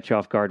I'd catch you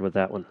off guard with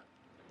that one.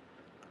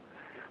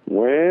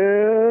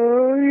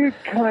 Well, you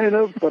kind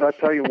of, but I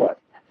tell you what.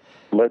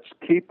 Let's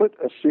keep it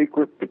a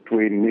secret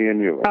between me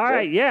and you. Okay? All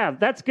right, yeah,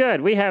 that's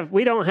good. We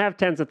don't have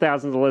tens of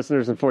thousands of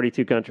listeners in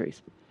 42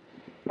 countries.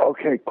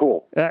 Okay,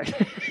 cool.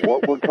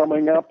 What we're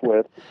coming up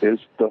with is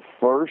the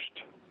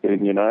first in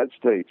the United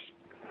States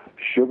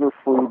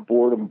sugar-free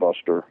boredom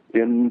buster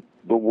in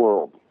the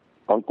world.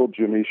 Uncle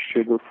Jimmy's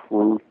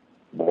sugar-free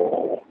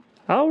ball.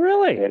 Oh,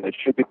 really? And it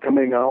should be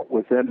coming out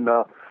within.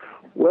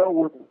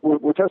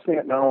 We're testing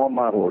it now on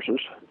my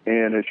horses,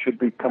 and it should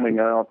be coming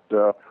out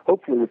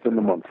hopefully within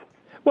the month.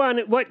 Well,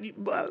 and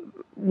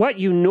what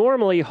you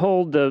normally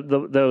hold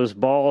those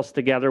balls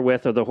together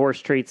with, or the horse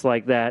treats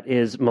like that,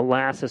 is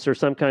molasses or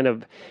some kind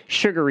of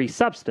sugary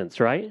substance,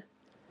 right?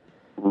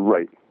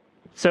 Right.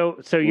 So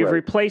you've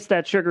replaced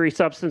that sugary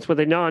substance with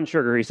a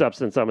non-sugary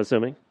substance, I'm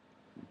assuming.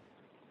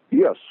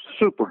 Yes,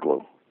 super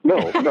glue.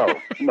 No.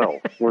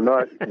 We're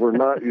not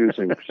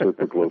using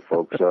super glue,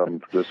 folks. I'm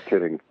just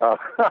kidding.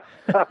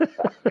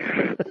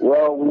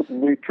 Well,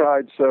 we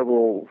tried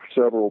several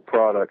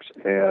products,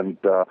 and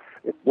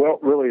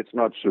really, it's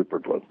not super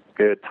glue.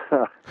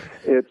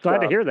 It's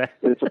glad to hear that.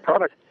 It's a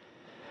product.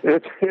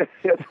 It's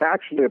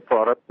actually a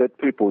product that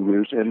people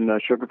use in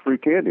sugar-free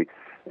candy,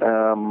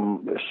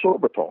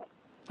 sorbitol.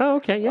 Oh,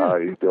 okay,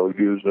 yeah. They'll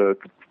use a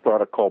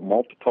product called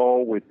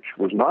maltitol, which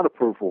was not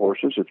approved for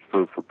horses. It's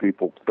approved for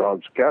people,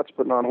 dogs, cats,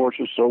 but not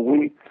horses. So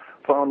we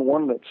found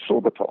one that's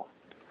sorbitol.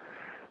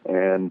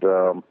 And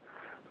a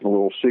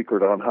little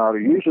secret on how to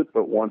use it,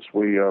 but once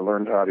we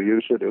learned how to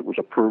use it, it was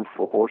approved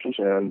for horses,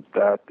 and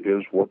that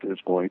is what is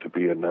going to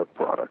be in that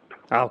product.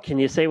 Oh, can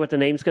you say what the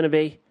name's going to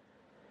be?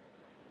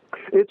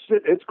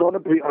 It's going to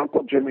be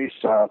Uncle Jimmy's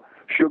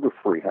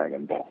sugar-free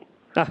hanging ball.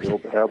 Okay.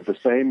 It'll have the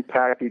same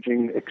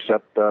packaging,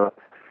 except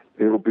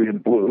it'll be in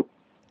blue,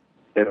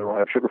 and it'll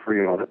have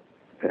sugar-free on it,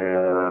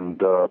 and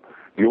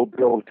you'll be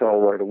able to tell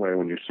right away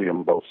when you see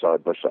them both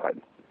side by side.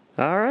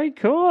 All right,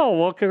 cool.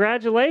 Well,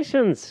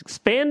 congratulations.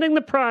 Expanding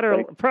the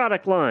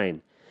product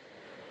line.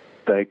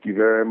 Thank you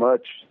very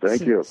much.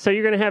 Thank you. So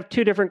you're going to have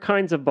two different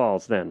kinds of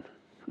balls then?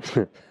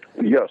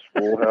 Yes,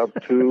 we'll have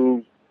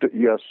two.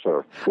 Yes,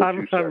 sir.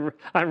 I'm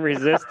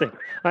resisting.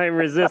 I'm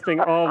resisting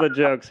all the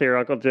jokes here,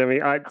 Uncle Jimmy.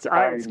 It's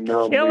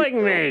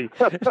killing me.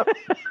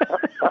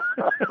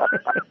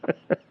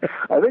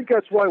 I think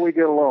that's why we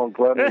get along,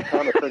 Glenn. We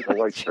kind of think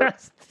alike.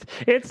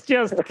 It's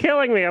just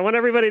killing me. I want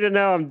everybody to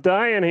know I'm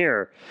dying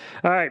here.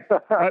 All right.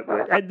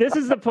 This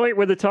is the point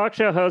where the talk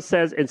show host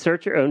says,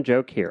 insert your own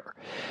joke here.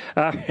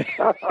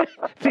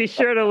 Be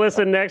sure to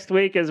listen next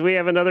week as we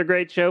have another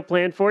great show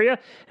planned for you,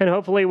 and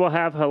hopefully we'll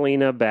have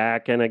Helena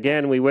back. And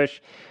again, we wish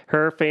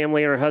her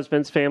family and her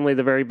husband's family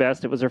the very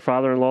best. It was her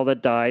father-in-law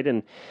that died,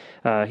 and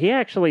he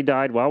actually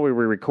died while we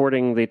were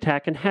recording the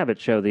Tack and Habit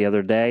show the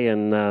other day,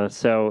 and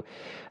so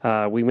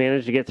we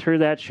managed to get through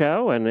that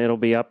show, and it'll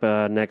be up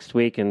next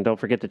week. And don't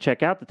forget to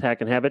check out the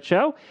Tack and Habit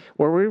show,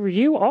 where we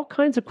review all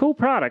kinds of cool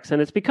products. And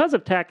it's because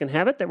of Tack and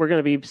Habit that we're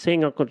going to be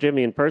seeing Uncle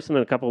Jimmy in person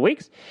in a couple of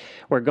weeks.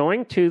 We're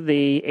going to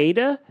the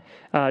ADA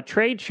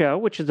trade show,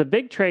 which is a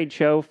big trade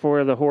show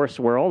for the horse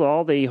world.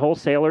 All the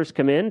wholesalers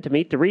come in to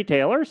meet the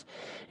retailers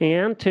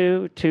and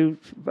to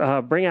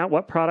bring out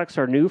what products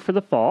are new for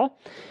the fall.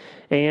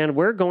 And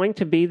we're going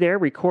to be there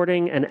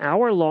recording an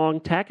hour-long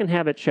Tack and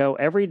Habit show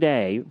every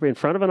day in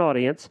front of an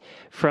audience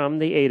from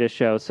the ADA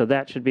show. So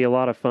that should be a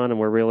lot of fun, and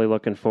we're really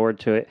looking forward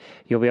to it.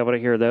 You'll be able to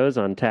hear those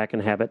on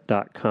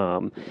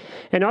tackandhabit.com.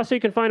 And also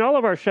you can find all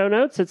of our show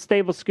notes at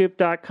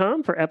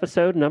stablescoop.com for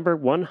episode number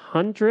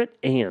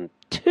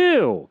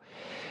 102.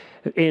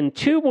 In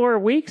 2 more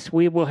weeks,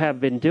 we will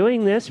have been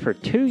doing this for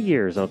 2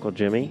 years, Uncle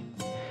Jimmy.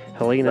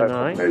 Helena and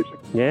I. Amazing.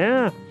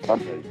 Yeah.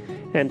 Amazing.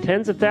 And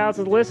tens of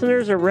thousands of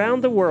listeners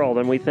around the world,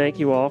 and we thank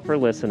you all for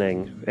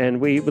listening.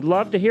 And we would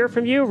love to hear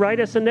from you.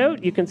 Write us a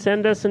note. You can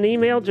send us an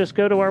email. Just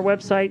go to our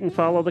website and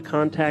follow the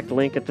contact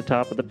link at the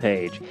top of the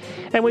page.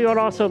 And we would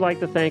also like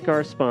to thank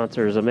our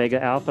sponsors,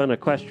 Omega Alpha and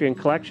Equestrian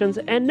Collections,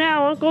 and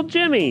now Uncle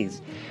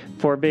Jimmy's.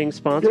 for being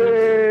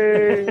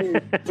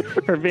sponsors.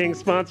 For being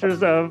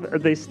sponsors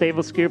of the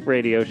Stable Scoop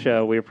Radio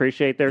Show. We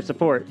appreciate their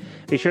support.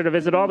 Be sure to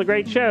visit all the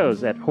great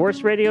shows at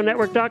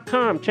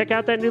horseradionetwork.com. Check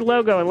out that new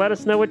logo and let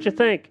us know what you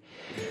think.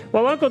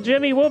 Well, Uncle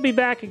Jimmy, we'll be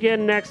back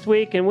again next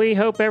week, and we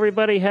hope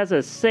everybody has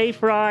a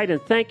safe ride,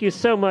 and thank you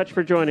so much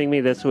for joining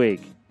me this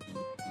week.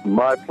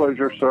 My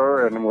pleasure,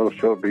 sir, and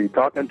we'll be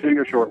talking to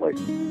you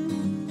shortly.